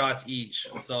 9 shots each,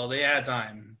 so they had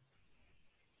time.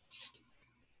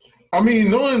 I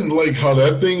mean, knowing like how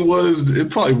that thing was,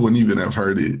 it probably wouldn't even have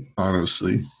hurt it,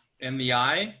 honestly. In the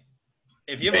eye,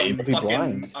 if you have You'd a be fucking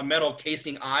blind. a metal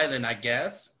casing eye, then I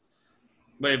guess.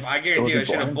 But if I It guarantee would you, be I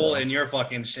shoot a blind, bullet though. in your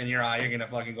fucking in your eye, you're gonna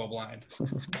fucking go blind.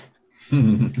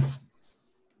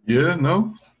 Yeah,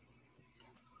 no.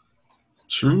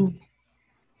 True.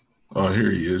 Oh,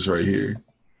 here he is right here.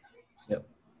 Yep.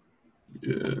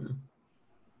 Yeah.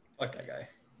 Fuck that guy.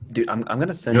 Dude, I'm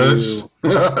gonna send Yes.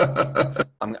 you.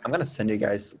 I'm gonna send you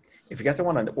guys. If you guys don't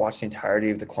want to watch the entirety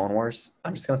of the Clone Wars,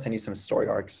 I'm just gonna send you some story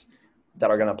arcs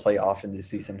that are gonna play off in this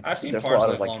season. I've seen There's parts a lot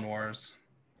of of the like. Clone Wars,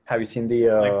 Have you seen the?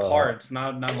 like parts,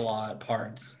 not a lot,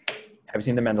 parts. Have you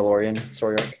seen the Mandalorian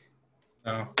story arc?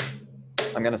 No.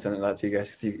 I'm gonna send that to you guys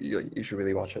because you should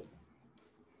really watch it.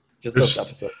 Just those There's-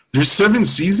 episodes. There's 7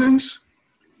 seasons?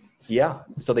 Yeah,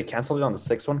 so they canceled it on the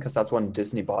 6th one because that's when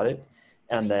Disney bought it,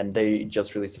 and then they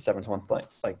just released the 7th one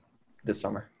like this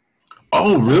summer.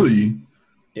 Oh, really?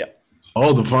 Yeah.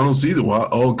 Oh, the final season. Wow.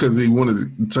 Oh, because they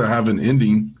wanted to have an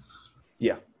ending.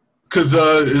 Yeah. Because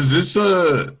is this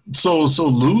so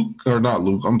Luke or not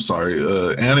Luke? I'm sorry.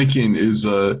 Anakin is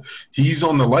he's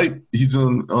on the light. He's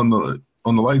on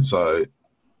the light side.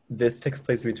 This takes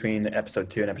place between episode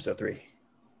 2 and episode 3.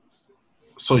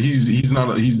 So he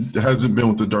hasn't been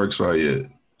with the dark side yet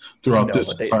throughout No, this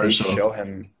but they entire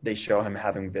show. they show him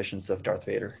having visions of Darth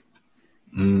Vader,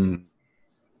 Mm.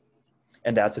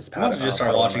 and that's his I power. want to just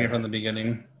start watching it from the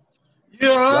beginning.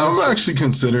 Yeah, I'm actually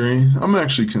considering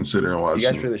watching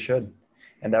You guys it. really should.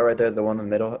 And that right there, the one in the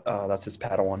middle, that's his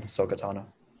Padawan, Ahsoka Tano,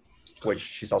 which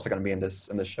she's also going to be in this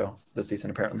show this season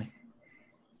apparently.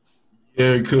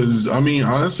 Yeah, because I mean,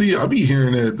 honestly, I'll be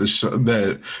hearing that the show,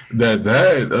 that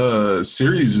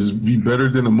series is be better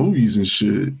than the movies and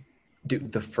shit. Dude,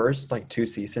 the first like 2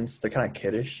 seasons, they're kind of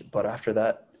kiddish, but after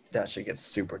that shit gets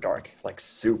super dark, like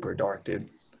super dark, dude.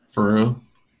 For real,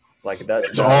 Like that.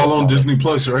 it's all on Disney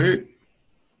Plus, right?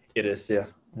 It is, yeah.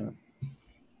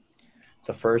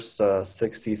 The first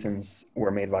 6 seasons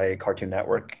were made by Cartoon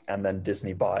Network, and then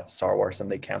Disney bought Star Wars, and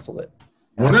they canceled it.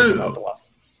 And When I are- think about the last-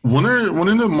 When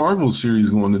are the Marvel series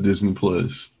going to Disney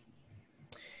Plus?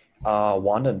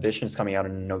 Wanda and Vision is coming out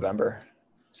in November.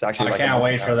 It's actually I like a can't month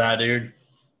wait from for now. that, dude.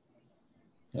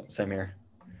 Yep, same here.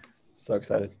 So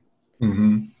excited.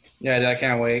 Mm-hmm. Yeah, dude, I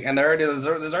can't wait. And there's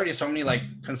already so many like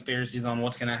conspiracies on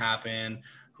what's gonna happen,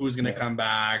 who's gonna Yeah. come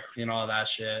back, all that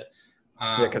shit.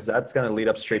 Yeah, because that's gonna lead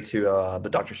up straight to the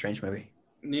Doctor Strange movie.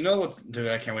 You know what, dude?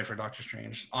 I can't wait for Doctor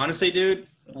Strange. Honestly, dude,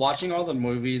 watching all the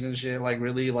movies and shit, like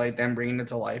really like them bringing it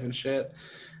to life and shit.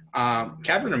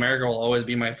 Captain America will always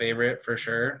be my favorite for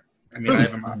sure. I mean,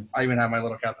 I even have my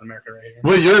little Captain America right here.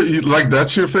 Wait, you like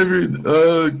that's your favorite?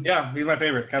 Yeah, he's my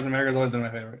favorite. Captain America's always been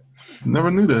my favorite. Never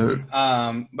knew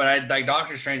that. But I like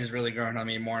Doctor Strange is really growing on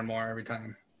me more and more every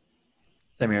time.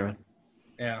 Same here, man.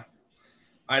 Yeah,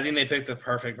 I think they picked the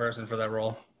perfect person for that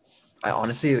role. I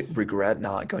honestly regret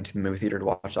not going to the movie theater to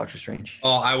watch Doctor Strange.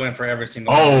 Oh, I went for every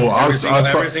single. Oh,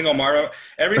 every single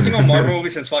Marvel movie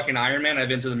since fucking Iron Man. I've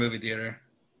been to the movie theater.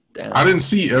 Damn. I didn't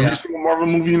see every single Marvel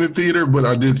movie in the theater, but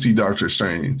I did see Doctor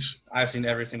Strange. I've seen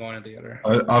every single one in the theater.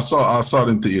 I saw it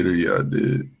in theater. Yeah, I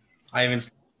did. I even.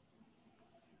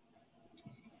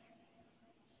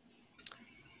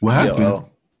 What happened? Yo,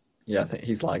 yeah, I think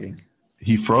he's lagging.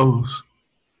 He froze.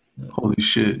 Holy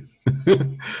shit.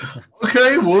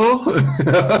 Okay, well.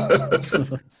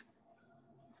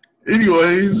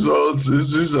 Anyways, so it's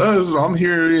just us. I'm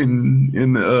here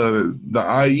in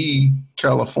the IE,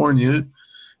 California,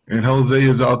 and Jose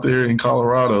is out there in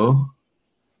Colorado.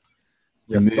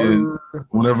 Yes, and then sir.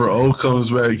 whenever O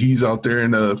comes back, he's out there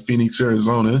in Phoenix,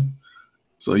 Arizona.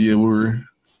 So yeah, we're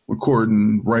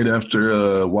recording right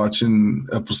after watching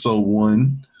episode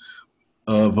 1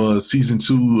 of season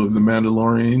 2 of The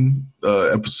Mandalorian,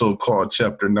 episode called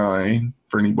Chapter 9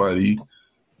 for anybody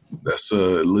that's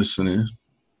listening.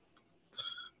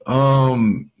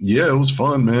 Yeah, it was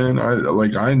fun, man.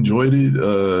 I enjoyed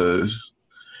it.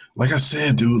 Like I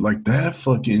said, dude, like that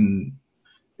fucking,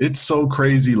 it's so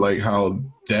crazy like how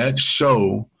that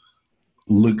show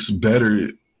looks better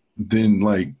than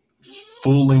like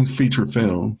full-length feature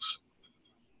films.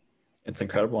 It's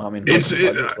incredible. I mean, And this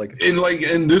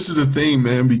is the thing,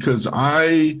 man, because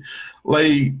I'm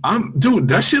dude,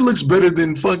 that shit looks better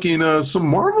than fucking some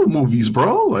Marvel movies,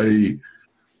 bro. Like,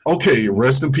 okay,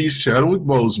 rest in peace, Chadwick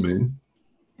Boseman.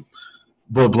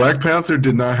 But Black Panther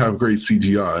did not have great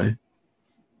CGI.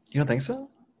 You don't think so?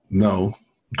 No.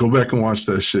 Go back and watch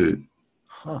that shit.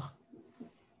 Huh.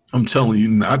 I'm telling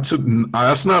you, that's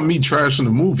not me trashing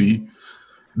the movie.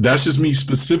 That's just me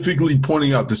specifically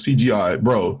pointing out the CGI,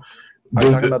 bro. Are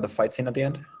you talking about the fight scene at the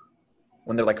end?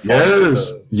 When they're like falling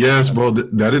yes, bro.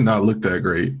 That did not look that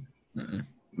great.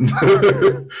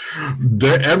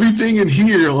 Everything in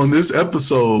here on this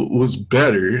episode was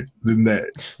better than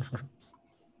that.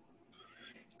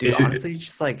 Dude, honestly,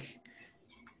 just like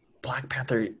Black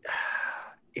Panther,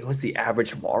 it was the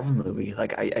average Marvel movie.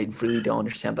 Like, I really don't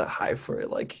understand that hype for it.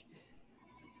 Like,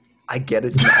 I get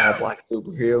it's an all-black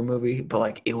superhero movie, but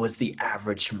like, it was the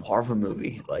average Marvel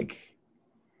movie. Like,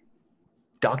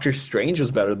 Doctor Strange was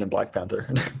better than Black Panther.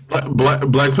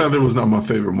 Black Panther was not my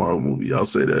favorite Marvel movie. I'll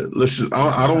say that.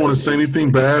 I don't want to say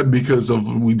anything bad because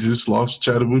we just lost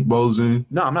Chadwick Boseman.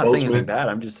 No, I'm not saying anything bad.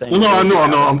 I'm just saying. No, I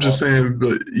know. I'm just saying,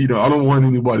 but I don't want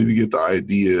anybody to get the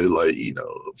idea like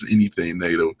of anything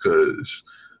negative because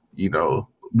we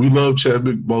love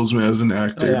Chadwick Boseman as an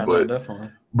actor,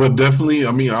 but definitely,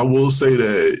 I mean, I will say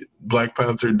that Black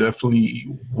Panther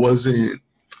definitely wasn't.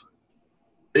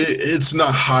 It's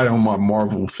not high on my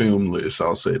Marvel film list.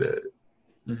 I'll say that.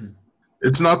 Mm-hmm.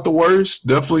 It's not the worst.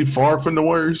 Definitely far from the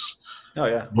worst. Oh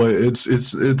yeah. But it's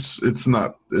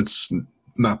not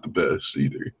the best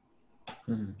either.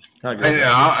 Mm-hmm.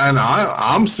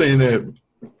 I'm saying that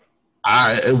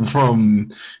I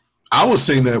was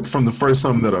saying that from the first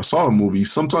time that I saw a movie.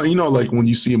 Sometimes like when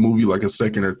you see a movie like a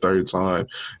second or third time,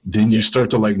 then you start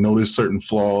to like notice certain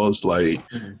flaws. Like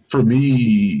for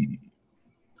me,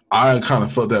 I kind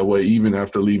of felt that way even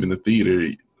after leaving the theater.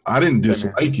 I didn't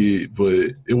dislike it,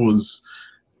 but it was,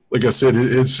 like I said,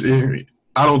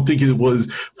 I don't think it was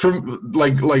from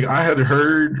like I had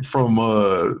heard from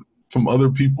other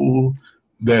people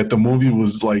that the movie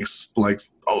was like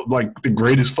the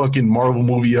greatest fucking Marvel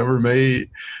movie ever made.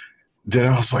 Then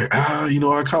I was like, I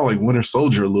kind of like Winter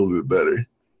Soldier a little bit better.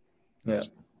 Yeah.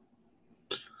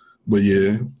 But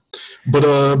yeah.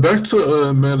 But back to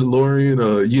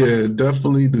Mandalorian, yeah,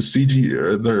 definitely the CG,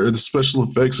 the special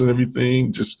effects and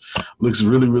everything just looks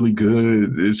really, really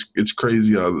good. It's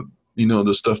crazy how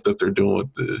the stuff that they're doing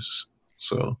with this.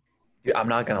 So, yeah, I'm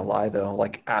not gonna lie though.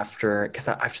 Like because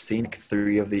I've seen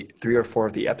 3 or 4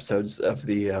 of the episodes of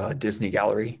the Disney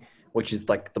Gallery, which is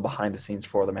like the behind the scenes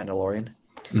for the Mandalorian.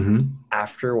 Mm-hmm.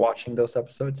 After watching those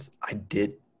episodes, I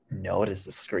did notice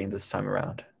the screen this time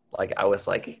around. Like I was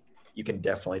like, you can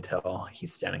definitely tell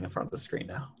he's standing in front of the screen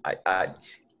now.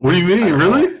 What do you mean?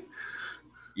 Really?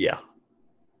 Yeah.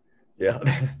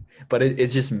 But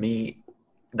it's just me.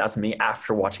 That's me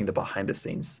after watching the behind the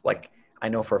scenes. Like I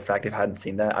know for a fact if I hadn't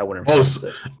seen that, I wouldn't have noticed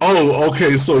it. Oh,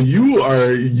 okay. So you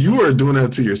are doing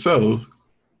that to yourself.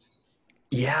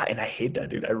 Yeah, and I hate that,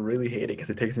 dude. I really hate it because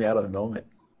it takes me out of the moment.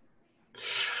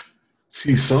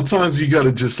 See, sometimes you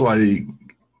gotta just like.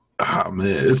 Man,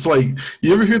 it's like,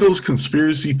 you ever hear those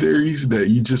conspiracy theories that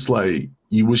you just like,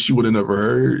 you wish you would have never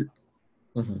heard?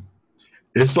 Mm-hmm.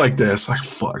 It's like that. It's like,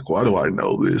 fuck, why do I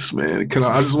know this, man?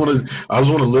 I just want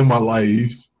to live my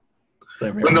life.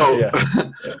 Same here. But no. Yeah.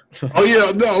 Oh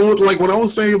yeah, no. Like when I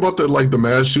was saying about the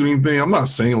mass shooting thing, I'm not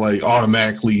saying like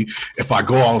automatically if I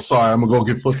go outside, I'm gonna go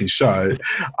get fucking shot.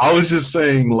 I was just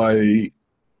saying like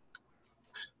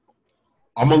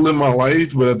I'm gonna live my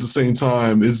life, but at the same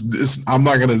time, it's I'm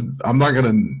not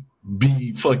gonna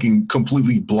be fucking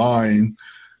completely blind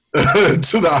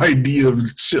to the idea of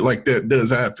shit like that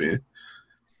does happen.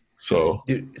 So,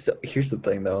 Dude, so here's the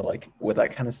thing though, like with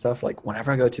that kind of stuff, like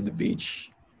whenever I go to the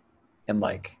beach and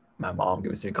like my mom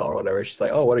gives me a call or whatever, she's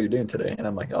like, "Oh, what are you doing today?" And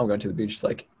I'm like, "Oh, I'm going to the beach." She's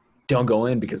like, "Don't go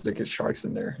in because there get sharks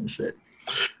in there and shit."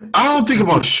 I don't think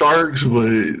about sharks,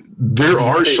 but there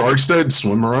are sharks that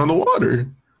swim around the water.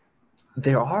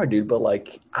 There are, dude, but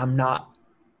like I'm not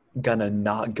gonna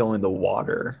not go in the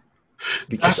water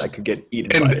because I could get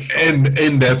eaten by a shark.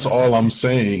 And that's all I'm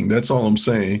saying. That's all I'm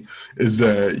saying is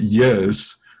that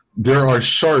yes, there are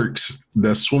sharks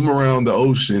that swim around the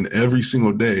ocean every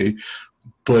single day,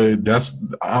 but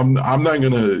I'm not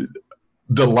gonna.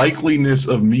 The likeliness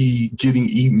of me getting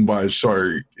eaten by a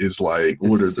shark is like,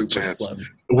 what are the chances? Slim.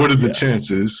 What are the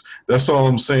chances? That's all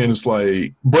I'm saying. It's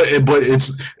like, but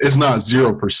it's not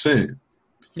 0%.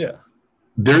 Yeah,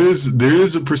 there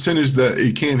is a percentage that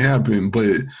it can happen,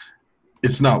 but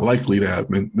it's not likely to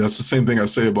happen. That's the same thing I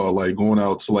say about like going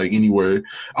out to like anywhere.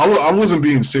 I wasn't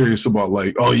being serious about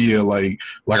like, oh yeah, like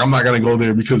I'm not gonna go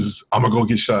there because I'm gonna go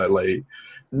get shot. Like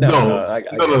no,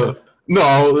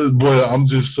 but I'm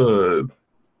just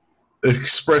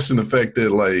expressing the fact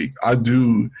that like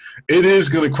it is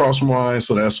gonna cross my mind.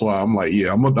 So that's why I'm like,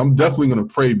 yeah, I'm definitely gonna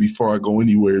pray before I go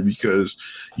anywhere because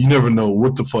you never know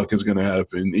what the fuck is gonna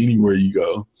happen anywhere you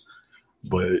go.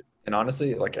 But and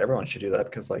honestly, like everyone should do that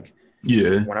because like.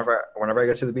 Yeah. Whenever I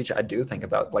go to the beach, I do think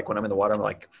about like when I'm in the water, I'm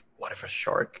like, what if a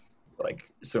shark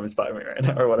like swims by me right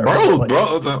now or whatever?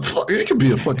 Bro, it could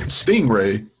be a fucking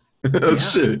stingray.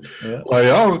 Shit. Yeah. Like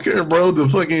I don't care, bro. The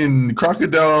fucking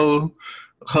crocodile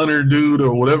hunter dude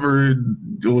or whatever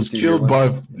was killed by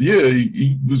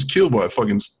he was killed by a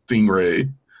fucking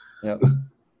stingray. Yep.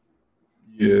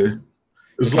 Yeah.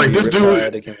 It's like this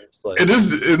dude. And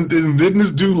didn't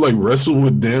this dude like wrestle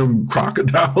with damn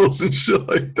crocodiles and shit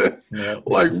like that? Yeah.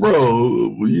 Like,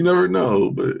 bro, you never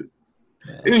know. But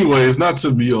anyways, not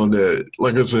to be on that.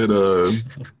 Like I said,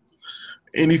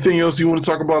 anything else you want to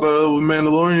talk about with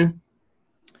Mandalorian?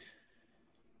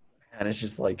 And it's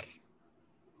just like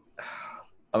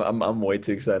I'm way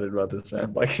too excited about this,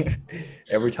 man. Like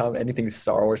every time anything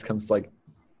Star Wars comes like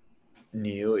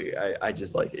new, I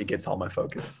just like it gets all my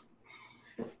focus.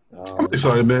 I'm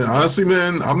excited, man. Honestly,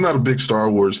 man, I'm not a big Star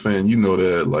Wars fan. You know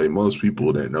that. Like most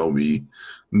people that know me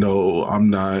know I'm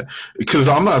not. Because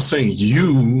I'm not saying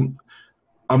you.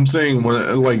 I'm saying when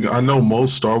I know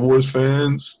most Star Wars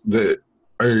fans that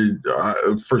are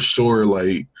for sure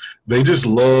like they just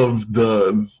love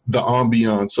the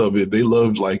ambiance of it. They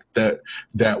love like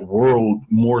that world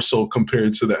more so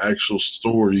compared to the actual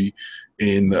story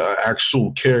and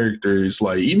actual characters.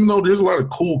 Like even though there's a lot of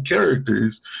cool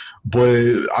characters,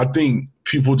 but I think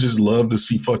people just love to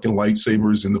see fucking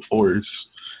lightsabers in the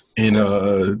Force and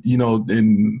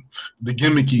and the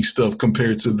gimmicky stuff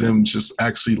compared to them just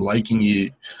actually liking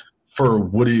it for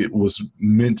what it was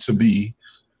meant to be.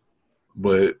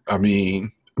 But I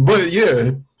mean,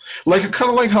 yeah, like kind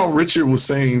of like how Richard was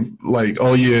saying, like,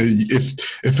 oh yeah,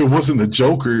 if it wasn't the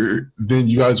Joker, then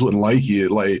you guys wouldn't like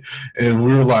it. Like, and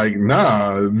we were like,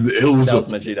 nah, it was. That was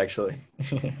Majid actually.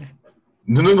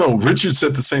 No. Richard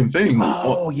said the same thing.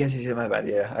 Oh yes, my bad.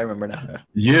 Yeah, I remember now.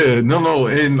 Yeah, no,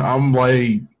 and I'm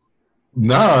like,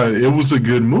 nah, it was a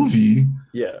good movie.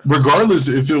 Yeah. Regardless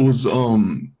if it was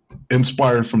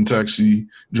inspired from Taxi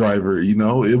Driver,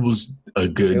 it was a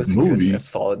good movie. A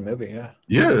solid movie, yeah.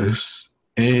 Yes.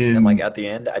 And like at the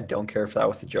end, I don't care if that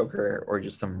was the Joker or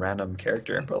just some random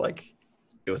character, but like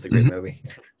it was a great movie.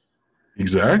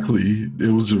 Exactly.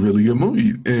 It was a really good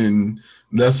movie. And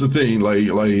that's the thing,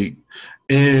 like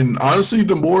and honestly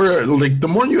the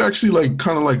more you actually like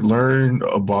kind of like learn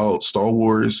about Star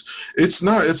Wars, it's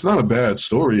not a bad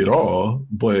story at all,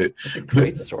 but it's a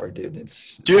great story, dude.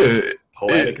 It's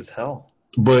poetic as hell.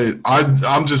 But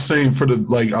I'm just saying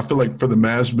I feel like for the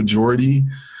mass majority,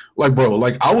 like bro,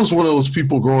 like I was one of those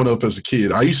people growing up as a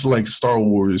kid. I used to like Star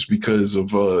Wars because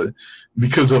of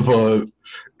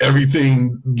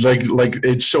everything like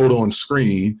it showed on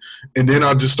screen. And then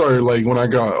I just started like when I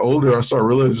got older, I started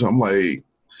realizing I'm like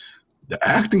the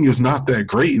acting is not that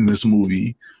great in this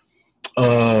movie.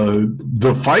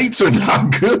 The fights are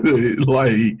not good.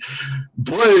 Like,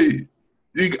 but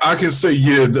I can say,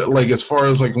 yeah, like as far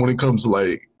as like when it comes to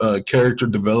like character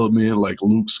development, like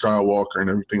Luke Skywalker and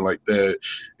everything like that,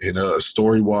 and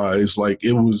story wise, like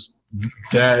it was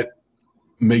that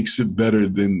makes it better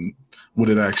than what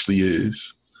it actually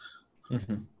is.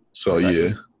 Mm-hmm. So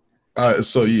Exactly.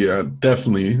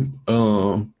 definitely.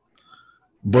 And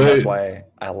But that's why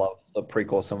I love the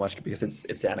prequel so much because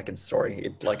it's Anakin's story.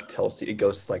 It like tells you, it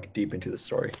goes like deep into the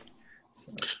story.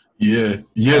 So, yeah,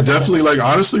 definitely. Like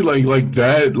honestly, like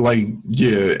that. Like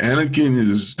Anakin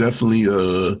is definitely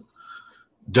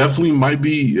might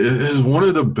be is one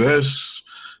of the best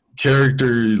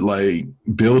character like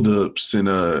build-ups in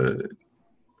a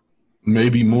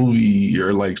maybe movie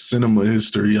or like cinema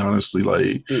history. Honestly,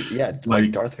 dude, yeah, like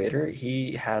like Darth Vader,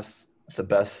 he has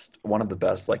one of the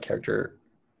best like character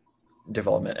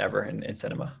development ever in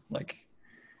cinema. Like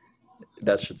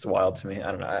that shit's wild to me.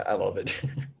 I don't know. I love it.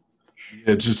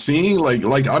 yeah, just seeing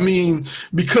like I mean,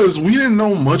 because we didn't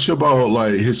know much about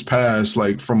like his past,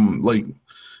 like from like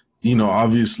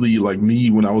obviously like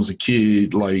me when I was a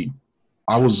kid, like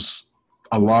I was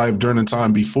alive during the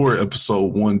time before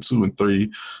episode 1, 2, and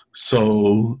 3.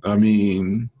 So I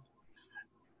mean,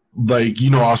 like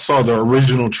I saw the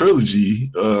original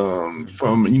trilogy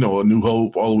from A New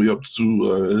Hope all the way up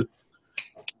to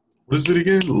what is it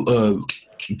again? Return of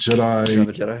Jedi.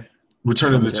 the Jedi.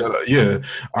 Return of the Jedi. Yeah,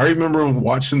 I remember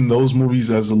watching those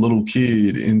movies as a little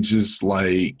kid and just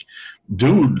like,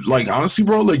 dude, like honestly,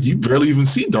 bro, like you barely even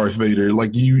see Darth Vader. Like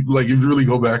if you really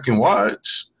go back and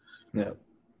watch. Yeah.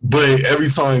 But every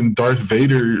time Darth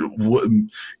Vader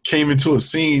came into a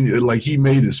scene, like he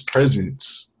made his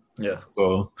presence. Yeah.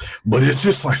 So, but it's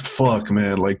just like fuck,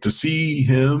 man. Like to see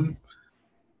him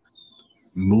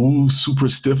move super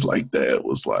stiff like that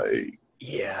was like.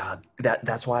 Yeah,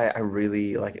 that's why I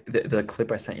really like the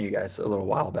clip I sent you guys a little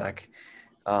while back,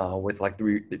 with like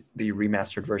the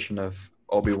remastered version of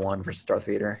Obi-Wan versus Darth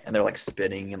Vader, and they're like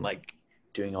spinning and like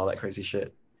doing all that crazy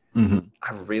shit. Mm-hmm.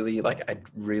 I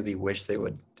really wish they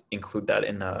would include that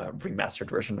in a remastered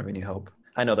version of A New Hope.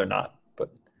 I know they're not,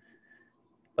 but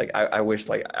like I wish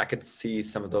like I could see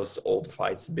some of those old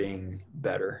fights being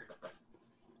better.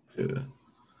 Yeah,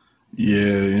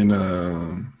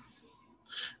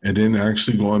 and then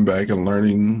actually going back and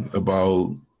learning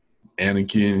about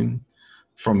Anakin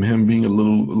from him being a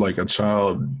little like a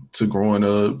child to growing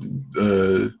up,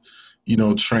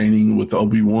 training with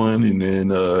Obi-Wan, and then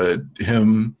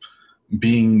him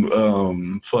being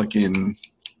fucking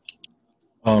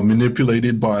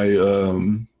manipulated by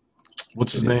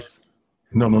what's his name? Sidious.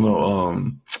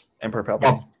 No. Emperor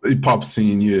Palpatine.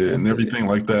 Palpatine, yeah, and That's everything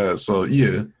like that. So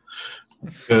yeah.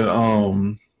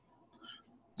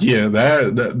 Yeah,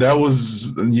 that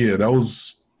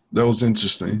was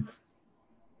interesting.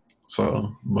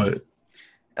 So, but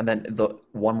And then the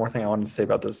one more thing I wanted to say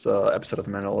about this episode of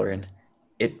The Mandalorian,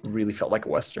 it really felt like a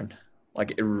Western.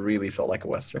 Like it really felt like a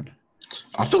Western.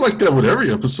 I feel like that with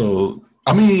every episode.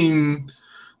 I mean,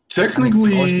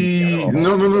 technically,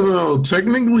 no.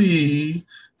 Technically,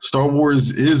 Star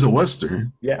Wars is a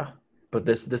Western. Yeah, but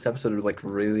this episode like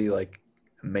really like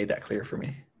made that clear for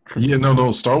me. Yeah,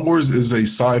 no. Star Wars is a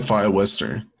sci-fi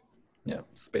Western. Yeah,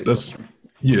 space That's Western.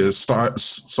 yeah,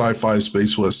 sci-fi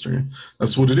space Western.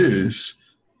 That's what it is.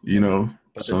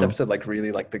 But so. this episode like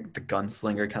really like the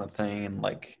gunslinger kind of thing, and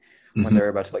like when they're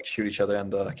about to like shoot each other in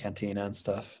the cantina and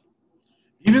stuff.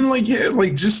 Even like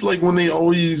like just like when they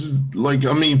always like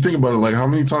I mean think about it, like how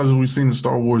many times have we seen in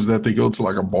Star Wars that they go to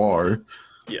like a bar?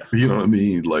 Yeah. You know what I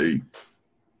mean? Like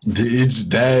it's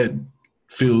that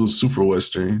feels super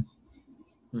Western.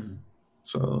 Mm-hmm.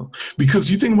 So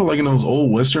because you think about like in those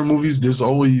old Western movies, there's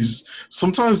always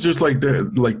sometimes there's like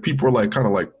that like people are like kind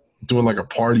of like doing like a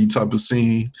party type of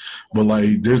scene, but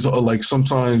like there's like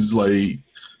sometimes like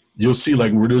you'll see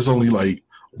like where there's only like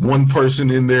one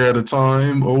person in there at a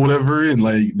time or whatever, and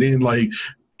like then like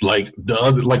the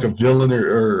other like a villain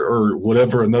or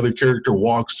whatever another character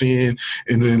walks in,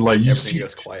 and then like you Everything see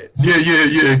goes quiet.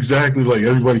 yeah exactly, like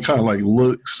everybody kind of like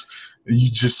looks, and you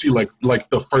just see like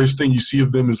the first thing you see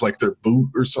of them is like their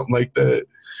boot or something like that,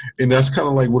 and that's kind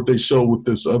of like what they show with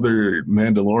this other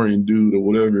Mandalorian dude or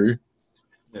whatever.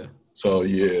 Yeah. So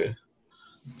yeah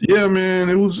man,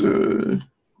 it was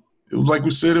like we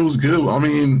said, it was good. I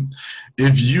mean,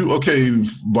 if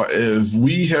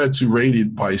we had to rate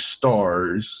it by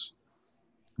stars,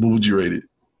 what would you rate it?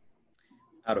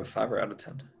 Out of 5 or out of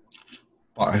 10?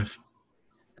 5.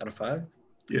 Out of 5?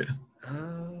 Yeah.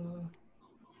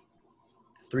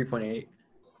 3.8.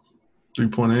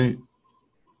 3.8.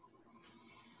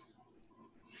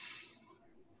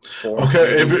 4.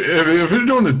 Okay, if you're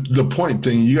doing the point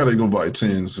thing, you got to go by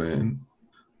tens. Then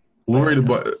we'll rate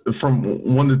it from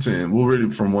 1 to 10. We'll rate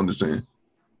it from 1 to 10.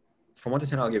 From 1 to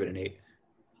 10, I'll give it an 8.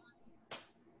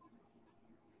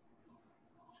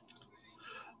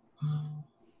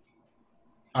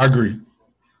 I agree.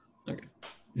 Okay.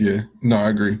 Yeah. No, I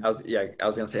agree. I was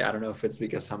gonna say I don't know if it's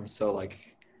because I'm so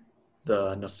like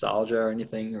the nostalgia or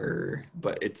anything,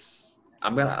 but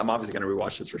I'm obviously gonna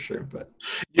rewatch this for sure. But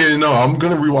Yeah, no, I'm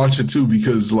gonna rewatch it too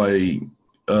because like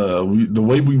the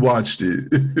way we watched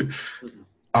it,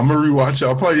 I'm gonna rewatch it.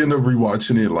 I'll probably end up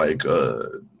rewatching it like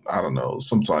I don't know,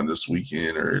 sometime this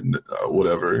weekend or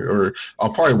whatever. Or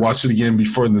I'll probably watch it again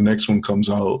before the next one comes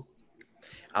out.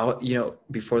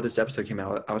 before this episode came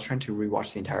out, I was trying to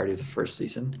rewatch the entirety of the first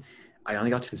season. I only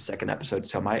got to the second episode,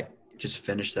 so I might just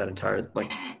finish that entire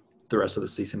the rest of the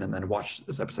season and then watch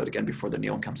this episode again before the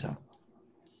new one comes out.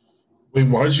 Wait,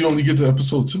 why did you only get to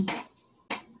episode 2?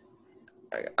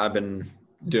 I've been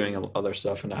doing other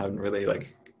stuff and I haven't really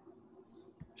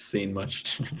seen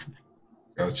much.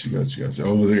 Got you.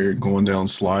 Over there going down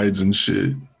slides and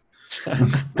shit.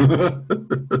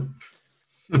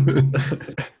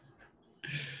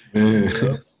 Man.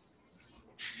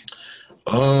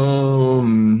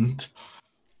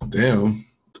 Damn.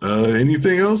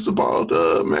 Anything else about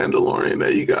Mandalorian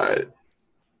that you got?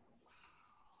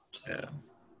 Yeah.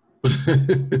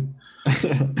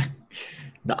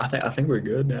 No, I think we're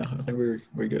good now. I think we're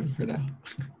good for now.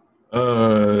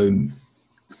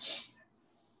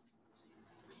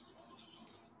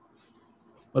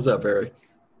 What's up, Eric?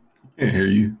 Can't hear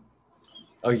you.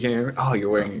 Oh, you can't hear me? Oh, you're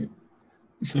wearing.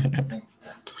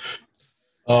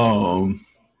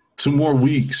 2 more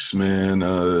weeks, man.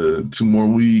 2 more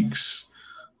weeks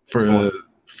for the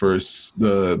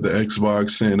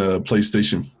Xbox and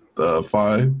PlayStation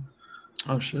 5.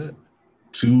 Oh shit!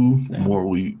 2 more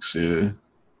weeks, yeah.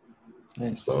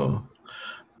 Nice. So,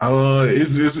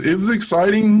 it's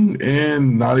exciting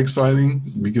and not exciting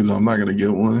because I'm not gonna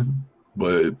get one.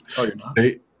 But you're not?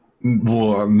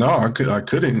 No, I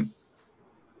couldn't.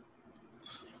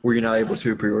 Were you not able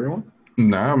to pre-order one?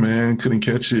 Nah, man, couldn't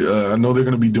catch it. I know they're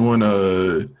gonna be doing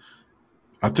I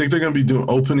think they're gonna be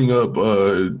opening up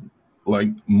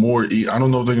more. I don't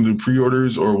know if they're gonna do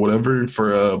pre-orders or whatever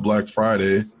for Black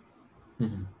Friday.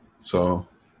 Mm-hmm. So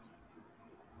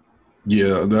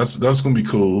yeah, that's gonna be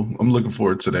cool. I'm looking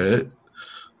forward to that.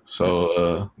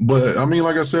 So, but I mean,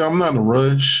 like I said, I'm not in a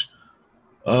rush.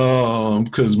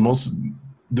 Because Miles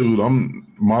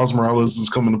Morales is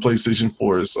coming to PlayStation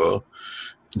 4, so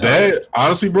that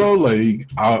honestly, bro,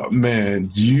 man,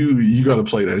 you gotta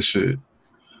play that shit.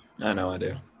 I know I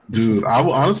do, dude. I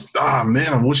wish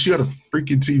you had a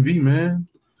freaking TV, man.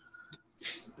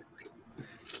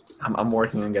 I'm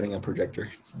working on getting a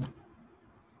projector. So.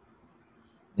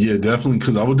 Yeah, definitely.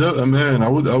 Because I would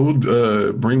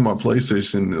bring my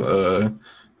PlayStation.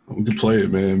 We could play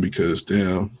it, man. Because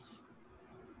damn.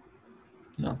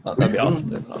 No, that'd be awesome,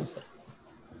 dude, honestly.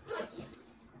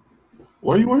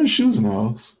 Why are you wearing shoes in the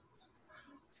house?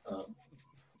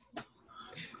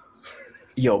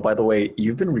 Yo, by the way,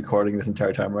 you've been recording this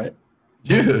entire time, right?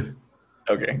 Yeah.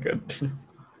 Okay, good.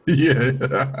 Yeah.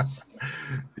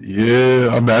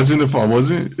 Yeah. Imagine if I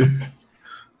wasn't.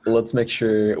 Let's make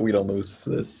sure we don't lose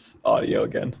this audio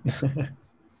again.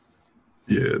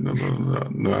 Yeah, no.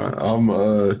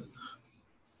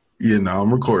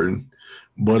 I'm recording.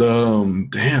 But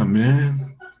damn,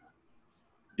 man.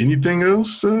 Anything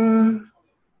else? Did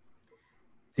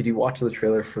you watch the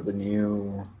trailer for the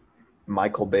new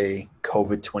Michael Bay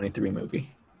COVID-23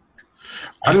 movie?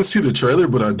 I didn't see the trailer,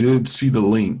 but I did see the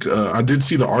link. I did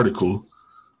see the article.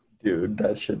 Dude,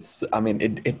 that shit's. I mean,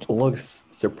 it looks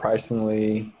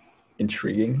surprisingly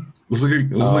intriguing. Let's look at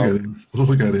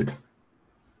it.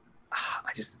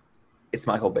 It's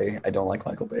Michael Bay. I don't like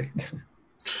Michael Bay.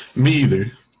 Me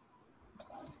either.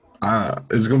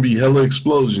 It's gonna be hella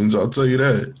explosions. I'll tell you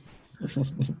that.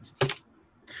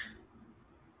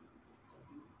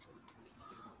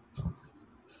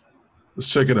 Let's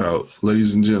check it out,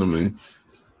 ladies and gentlemen.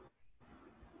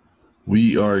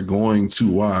 We are going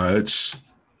to watch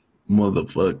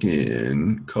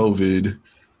motherfucking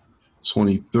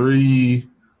COVID-23.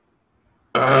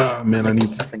 Man, I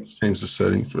need to change the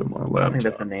setting for my laptop. I think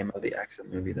that's the name of the actual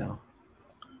movie, though.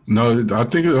 No, I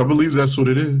believe that's what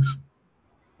it is.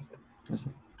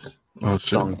 Oh, shit.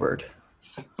 Songbird.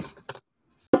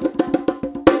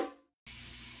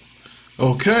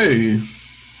 Okay.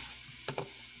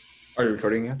 Are you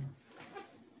recording yet?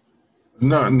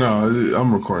 No,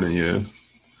 I'm recording. Yeah.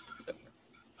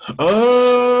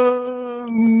 I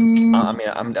mean,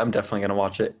 I'm definitely gonna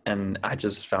watch it, and I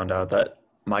just found out that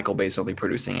Michael Bay's only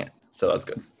producing it, so that's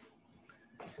good.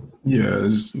 Yeah,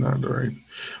 it's not right.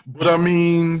 But I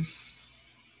mean,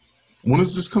 when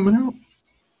is this coming out?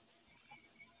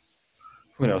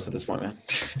 Who knows at this point, man?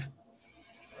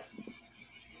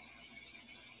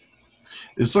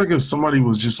 It's like if somebody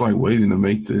was just like waiting to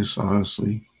make this,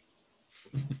 honestly.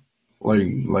 Like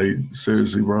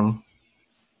seriously, bro.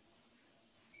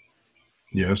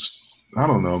 Yes, I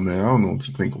don't know, man. I don't know what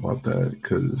to think about that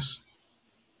because,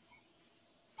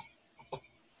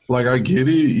 like, I get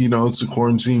it. You know, it's a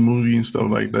quarantine movie and stuff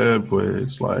like that, but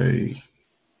it's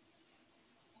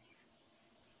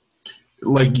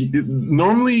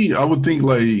normally I would think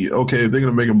like, okay, if they're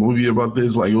gonna make a movie about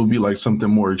this, like it would be like something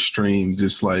more extreme,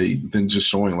 just like than just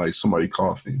showing like somebody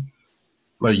coughing.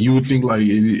 Like you would think like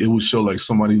it would show like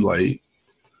somebody like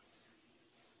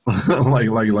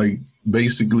like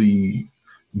basically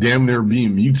damn near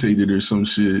being mutated or some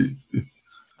shit.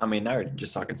 I mean, now you're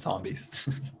just talking zombies.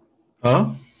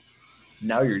 Huh?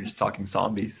 Now you're just talking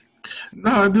zombies.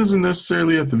 No, it doesn't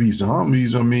necessarily have to be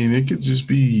zombies. I mean, it could just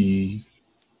be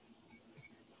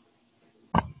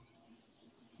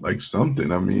like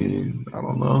something. I mean, I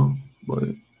don't know, but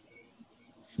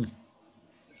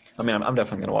I mean, I'm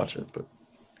definitely gonna watch it, but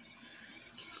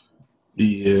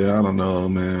yeah, I don't know,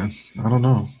 man. I don't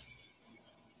know.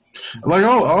 Like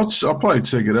I'll probably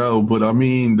check it out, but I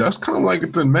mean that's kind of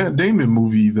like the Matt Damon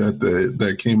movie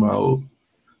that came out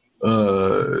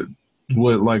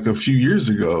like a few years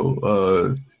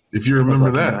ago. If you remember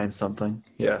it was like that. 9 something.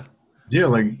 Yeah. Yeah,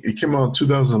 like it came out in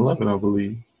 2011, I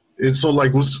believe. And so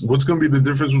like what's gonna be the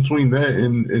difference between that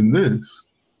and this?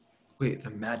 Wait,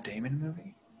 the Matt Damon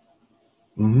movie?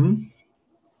 Mm-hmm.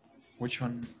 Which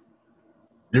one?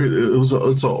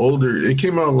 It's an older. It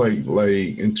came out like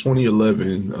in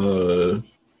 2011. Let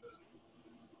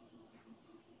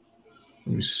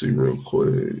me see real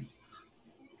quick.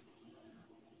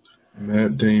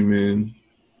 Matt Damon,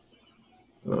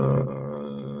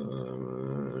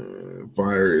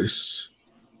 virus.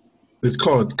 It's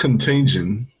called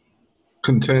Contagion.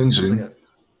 Contagion.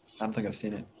 I don't think I've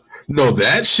seen it. No,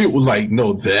 that shit was like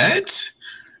that.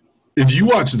 If you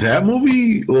watch that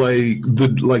movie, like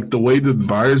the way the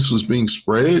virus was being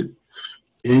spread,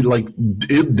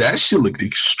 that shit looked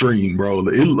extreme, bro.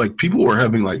 It like people were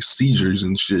having like seizures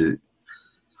and shit.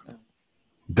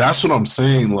 That's what I'm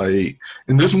saying. Like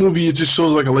in this movie, it just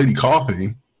shows like a lady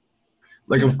coughing.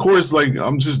 Like of course, like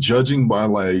I'm just judging by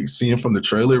like seeing from the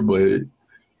trailer, but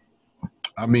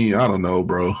I mean, I don't know,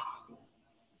 bro.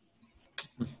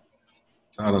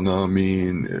 I don't know. I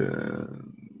mean.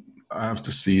 I have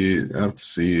to see it.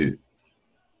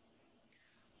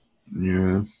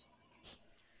 Yeah.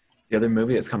 The other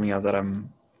movie that's coming out that I'm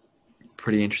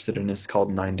pretty interested in is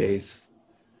called 9 Days.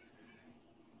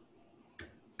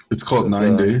 It's called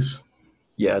 9 Days?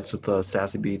 Yeah, it's with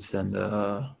Sassy Beats and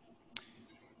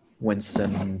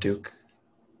Winston Duke.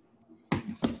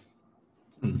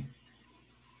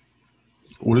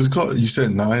 What is it called? You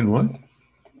said 9 what?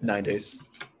 9 Days.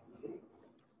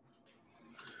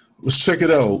 Let's check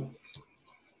it out.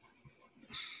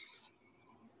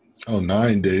 Oh,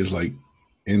 9 days, like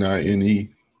Nine.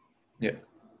 Yeah.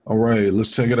 All right,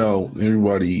 let's check it out,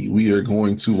 everybody. We are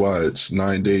going to watch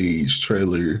 9 Days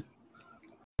trailer.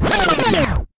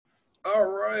 All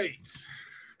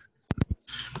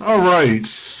right.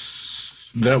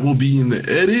 That will be in the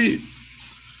edit.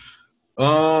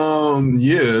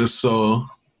 Yeah. So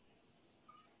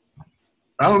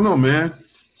I don't know, man.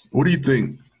 What do you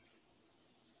think?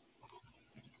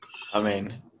 I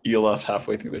mean, you left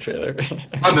halfway through the trailer.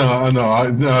 I know.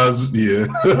 Yeah.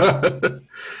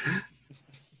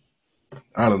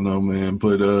 I don't know, man,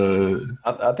 but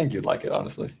I think you'd like it,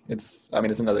 honestly. It's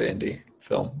another indie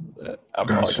film that I'm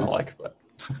probably gonna like, but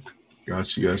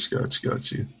got you.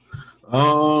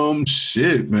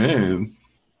 Shit, man.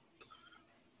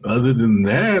 Other than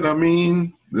that, I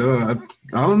mean, I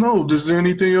don't know. Is there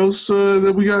anything else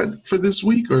that we got for this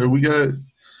week, or we got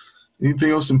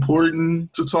anything else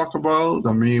important to talk about?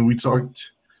 I mean, we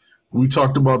talked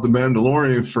about The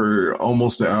Mandalorian for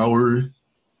almost an hour.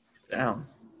 Damn.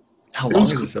 How long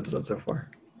is this episode so far?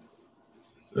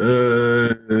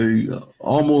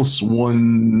 Almost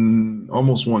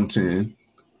 110.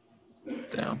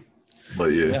 Damn.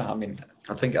 But yeah. Yeah, I mean,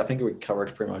 I think we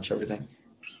covered pretty much everything.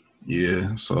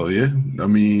 Yeah. So yeah, I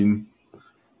mean,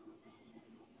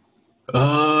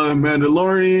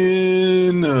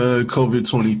 Mandalorian,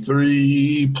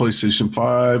 COVID-23, PlayStation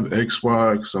 5,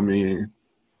 Xbox. I mean,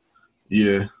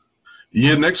 yeah.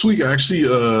 Next week, I actually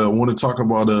want to talk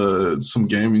about some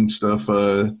gaming stuff.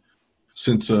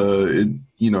 Since the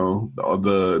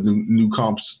new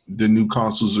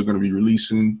consoles are going to be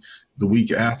releasing the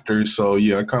week after. So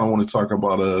yeah, I kind of want to talk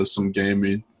about some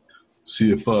gaming.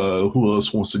 See if who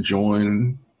else wants to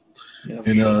join,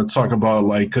 and talk about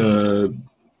like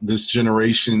this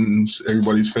generation's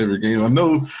everybody's favorite game. I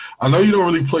know you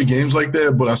don't really play games like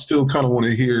that, but I still kind of want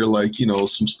to hear like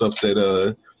some stuff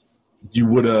that you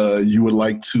would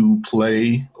like to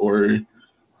play, or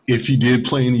if you did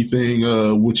play anything,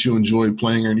 what you enjoyed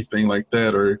playing or anything like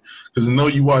that, or because I know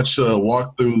you watch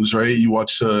walkthroughs, right? You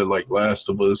watch like Last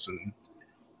of Us and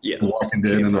Walking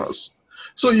Dead and us.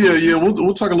 So yeah,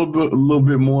 we'll talk a little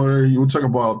bit more. We'll talk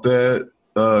about that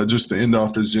just to end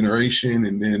off this generation,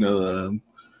 and then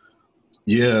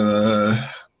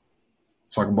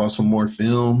talk about some more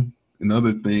film and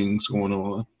other things going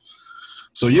on.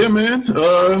 So yeah, man,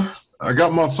 I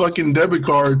got my fucking debit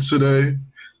card today.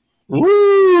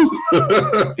 Woo!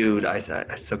 Dude, I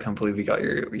still can't believe you got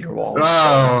your wallet.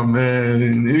 Oh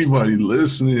man, anybody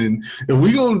listening? If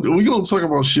we gonna talk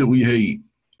about shit we hate,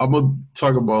 I'm gonna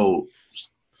talk about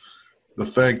the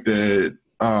fact that,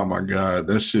 oh my god,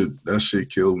 that shit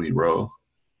killed me, bro.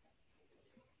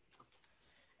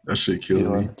 That shit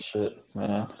killed me. Shit,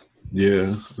 man. Yeah,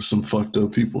 there's some fucked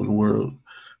up people in the world.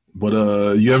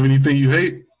 But you have anything you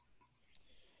hate?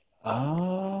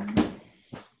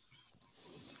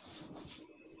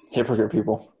 Hypocrite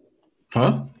people.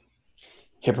 Huh?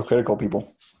 Hypocritical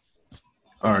people.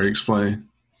 All right, explain.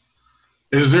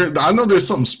 Is there? I know there's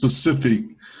something specific.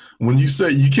 When you say,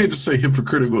 you can't just say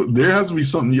hypocritical. There has to be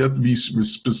something you have to be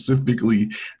specifically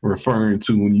referring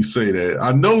to when you say that.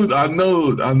 I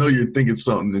know you're thinking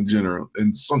something in general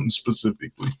and something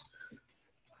specifically.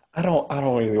 I don't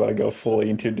really want to go fully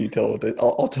into detail with it.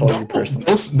 I'll tell you personally.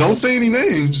 Don't say any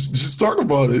names. Just talk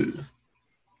about it.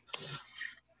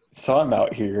 So I'm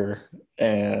out here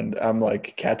and I'm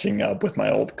like catching up with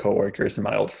my old coworkers and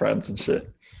my old friends and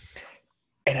shit.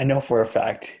 And I know for a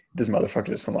fact this motherfucker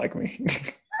doesn't like me.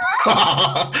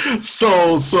 So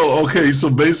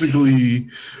basically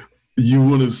you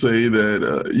want to say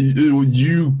that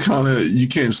you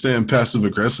can't stand passive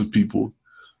aggressive people.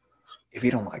 If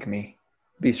you don't like me,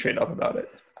 be straight up about it.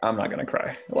 I'm not gonna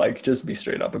cry. Like, just be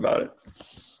straight up about it.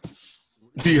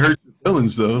 If he hurt your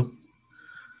feelings though.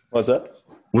 What's that?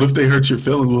 What if they hurt your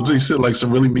feelings? What if they said like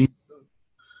some really mean stuff?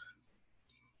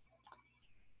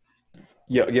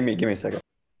 Yeah, give me a second.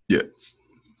 Yeah.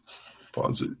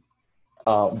 Pause it.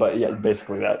 But yeah,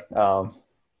 basically that.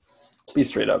 Be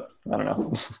straight up. I don't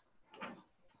know.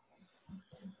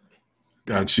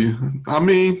 Got you. I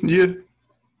mean, yeah.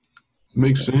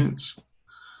 Makes sense.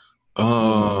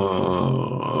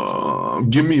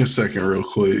 Give me a second real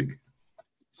quick.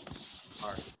 All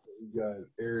right. We got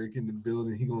Eric in the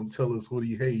building. He gonna tell us what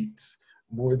he hates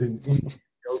more than anything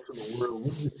else in the world.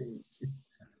 What do you hate?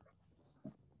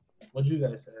 What'd you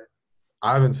guys say?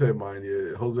 I haven't said mine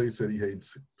yet. Jose said he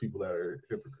hates people that are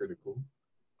hypocritical.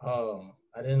 Oh,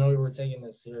 I didn't know we were taking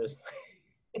this seriously.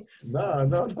 No.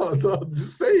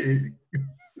 Just say it.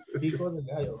 Pico de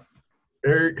Gallo.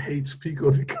 Eric hates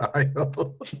Pico de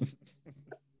Gallo.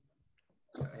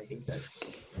 I hate that.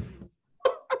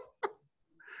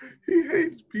 He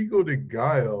hates Pico de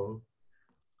Gallo.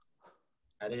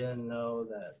 I didn't know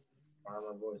that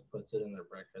Farmer Boys puts it in their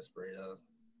breakfast burritos.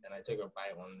 And I took a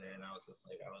bite one day and I was just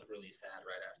like, I was really sad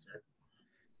right after.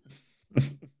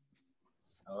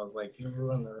 I was like, you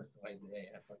ruined the rest of my day.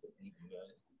 I fucking hate you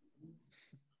guys.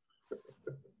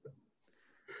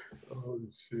 Oh,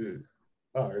 shit.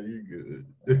 All right, you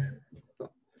good.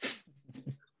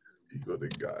 Pico de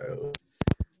Gallo.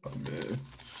 Oh, man.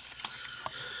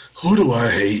 Who do I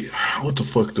hate? What the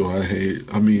fuck do I hate?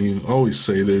 I mean, I always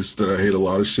say this, that I hate a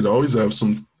lot of shit. I always have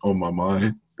some on my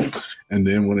mind. And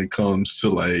then when it comes to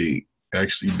like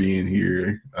actually being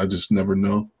here, I just never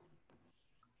know.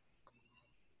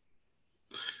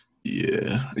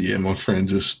 Yeah. My friend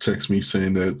just texted me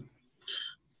saying that,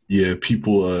 yeah,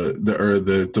 people,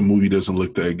 the movie doesn't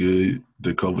look that good.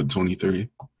 The COVID-23.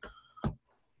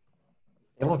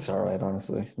 It looks all right,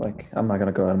 honestly. Like, I'm not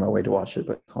gonna go out of my way to watch it,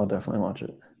 but I'll definitely watch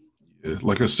it. Yeah,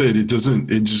 like I said, it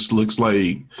just looks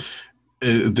like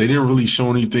they didn't really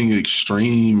show anything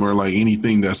extreme or like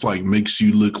anything that's like makes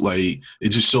you look like it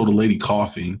just showed a lady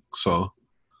coughing. So,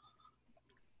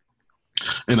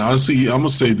 and honestly, I'm gonna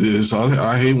say this: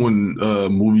 I hate when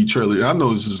movie trailers. I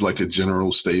know this is like a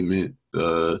general statement,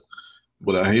 but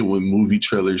I hate when movie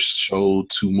trailers show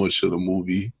too much of the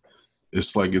movie.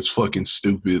 It's like it's fucking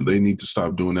stupid. They need to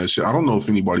stop doing that shit. I don't know if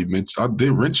anybody mentioned. I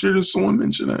did. Richard or someone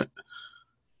mention that?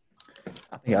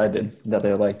 I think I did. That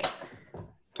they're like.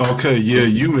 Okay, yeah,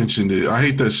 you mentioned it. I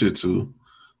hate that shit too.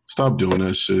 Stop doing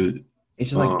that shit.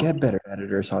 It's just like, get better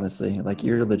editors, honestly. Like,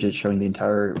 you're legit showing the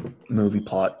entire movie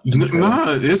plot. Nah,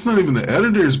 it's not even the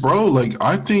editors, bro. Like,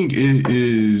 I think it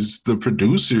is the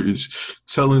producers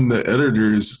telling the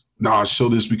editors, nah, show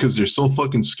this because they're so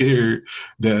fucking scared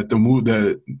that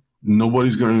that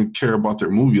nobody's gonna care about their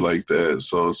movie like that.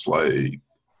 So it's like,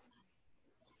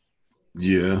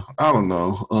 yeah, I don't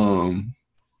know.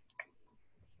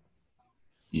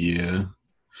 Yeah.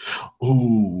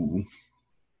 Ooh.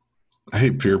 I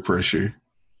hate peer pressure.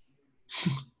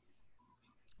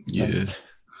 Yeah.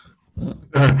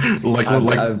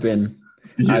 I've been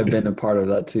yeah. I've been a part of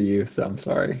that to you, so I'm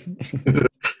sorry.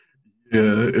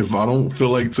 Yeah, if I don't feel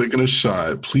like taking a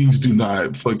shot, please do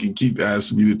not fucking keep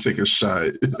asking me to take a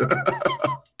shot.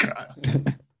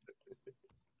 God.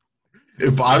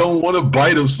 If I don't want a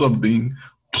bite of something,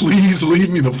 please leave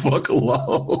me the fuck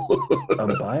alone. A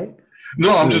bite?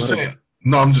 No, I'm Dude, just what a- saying.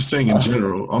 No, I'm just saying in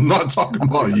general. I'm not talking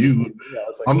about you. Yeah, I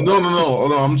was like, I'm what?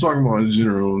 no. I'm talking about in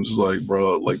general. I'm just like,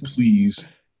 bro, like please,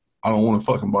 I don't want to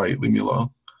fucking bite. Leave me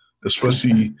alone.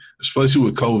 Especially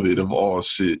with COVID of all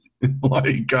shit.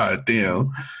 Like,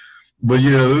 goddamn. But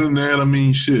yeah, other than that, I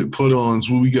mean, shit. Put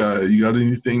ons. What we got? You got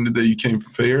anything today you came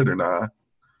prepared or not?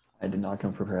 I did not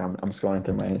come prepared. I'm scrolling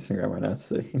through my Instagram right now to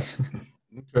see.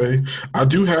 Okay, I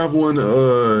do have one.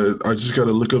 I just got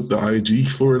to look up the IG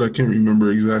for it. I can't remember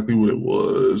exactly what it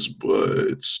was,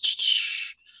 but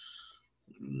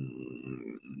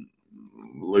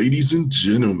ladies and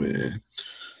gentlemen,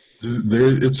 there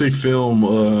it's a film.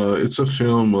 It's a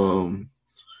film.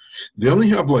 They only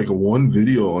have like one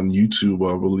video on YouTube,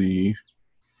 I believe.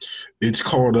 It's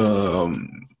called.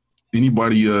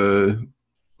 Anybody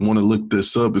want to look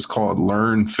this up? It's called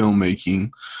Learn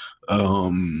Filmmaking.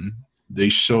 They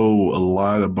show a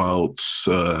lot about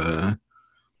stuff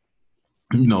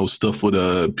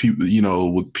with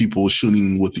people, with people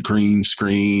shooting with the green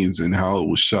screens and how it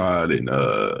was shot, and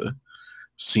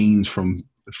scenes from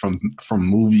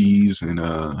movies, and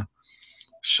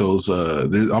shows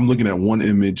I'm looking at one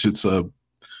image. It's a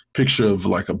picture of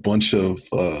like a bunch of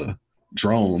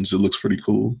drones. It looks pretty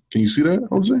cool. Can you see that,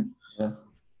 Jose?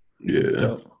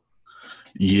 Yeah.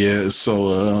 Yeah,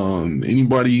 so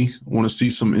anybody want to see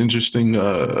some interesting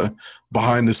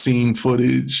behind the scene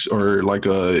footage or like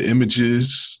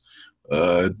images,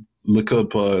 look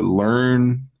up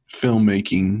Learn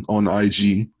Filmmaking on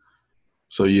IG.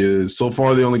 So yeah, so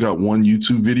far they only got one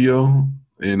YouTube video,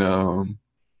 and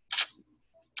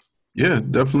yeah,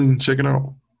 definitely check it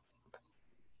out.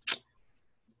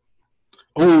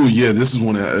 Oh yeah, this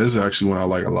is actually one I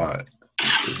like a lot.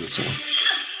 Is this one.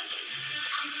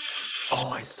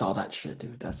 Oh, I saw that shit,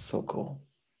 dude. That's so cool.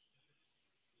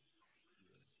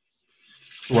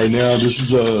 Right now, this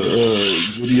is a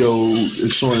video.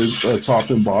 It's showing top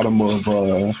and bottom of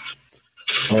The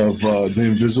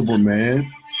Invisible Man.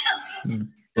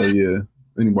 But yeah,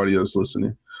 anybody else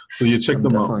listening? So yeah, check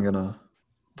them out.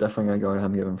 Definitely gonna go ahead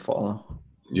and give him a follow.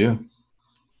 Yeah.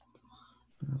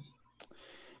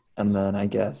 And then I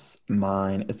guess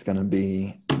mine is gonna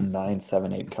be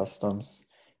 978 Customs.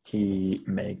 He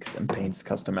makes and paints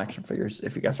custom action figures.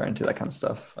 If you guys are into that kind of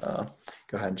stuff, go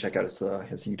ahead and check out his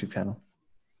YouTube channel.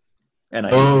 And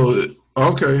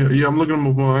okay. Yeah, I'm looking him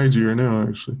up on IG right now,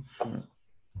 actually.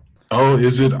 Oh,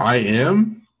 is it I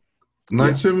am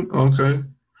 97? Yeah. Okay.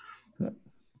 Yeah.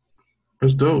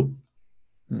 That's dope.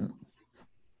 Yeah.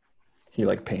 He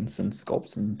like paints and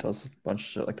sculpts and does a bunch of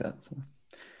shit like that. So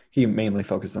he mainly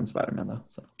focuses on Spider-Man though.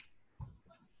 So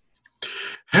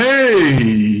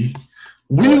hey,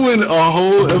 we went a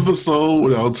whole episode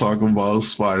without talking about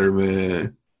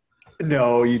Spider-Man.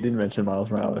 No, you didn't mention Miles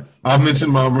Morales. I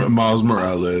mentioned Miles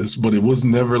Morales, but it was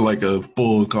never like a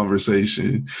full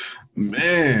conversation.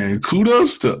 Man,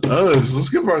 kudos to us. Let's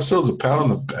give ourselves a pat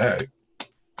on the back.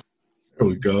 There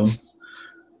we go.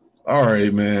 All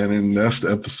right, man, and that's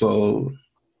the episode.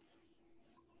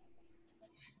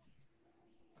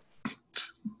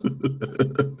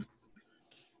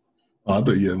 Oh, I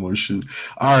thought you had more shit.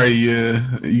 All right,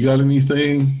 yeah. You got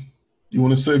anything you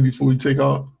want to say before we take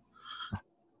off?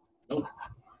 Nope.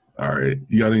 All right.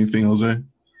 You got anything, Jose?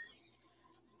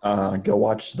 Go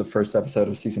watch the first episode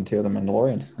of season 2 of The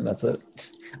Mandalorian, and that's it.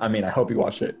 I mean, I hope you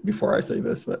watch it before I say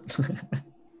this, but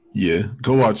yeah,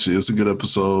 go watch it. It's a good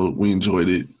episode. We enjoyed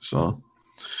it. So,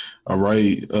 all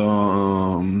right.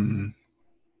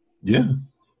 Yeah.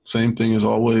 Same thing as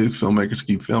always. Filmmakers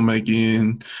keep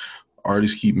filmmaking.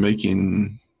 Artists keep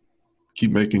making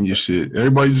your shit.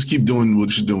 Everybody just keep doing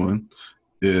what you're doing.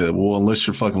 Yeah, well, unless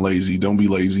you're fucking lazy. Don't be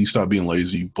lazy. Stop being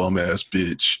lazy, you bum ass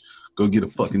bitch. Go get a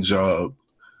fucking job.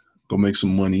 Go make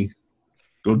some money.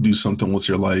 Go do something with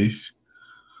your life.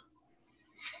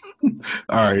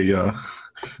 All right, y'all.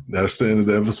 That's the end of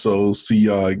the episode. See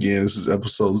y'all again. This is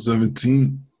episode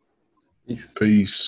 17. Peace. Peace.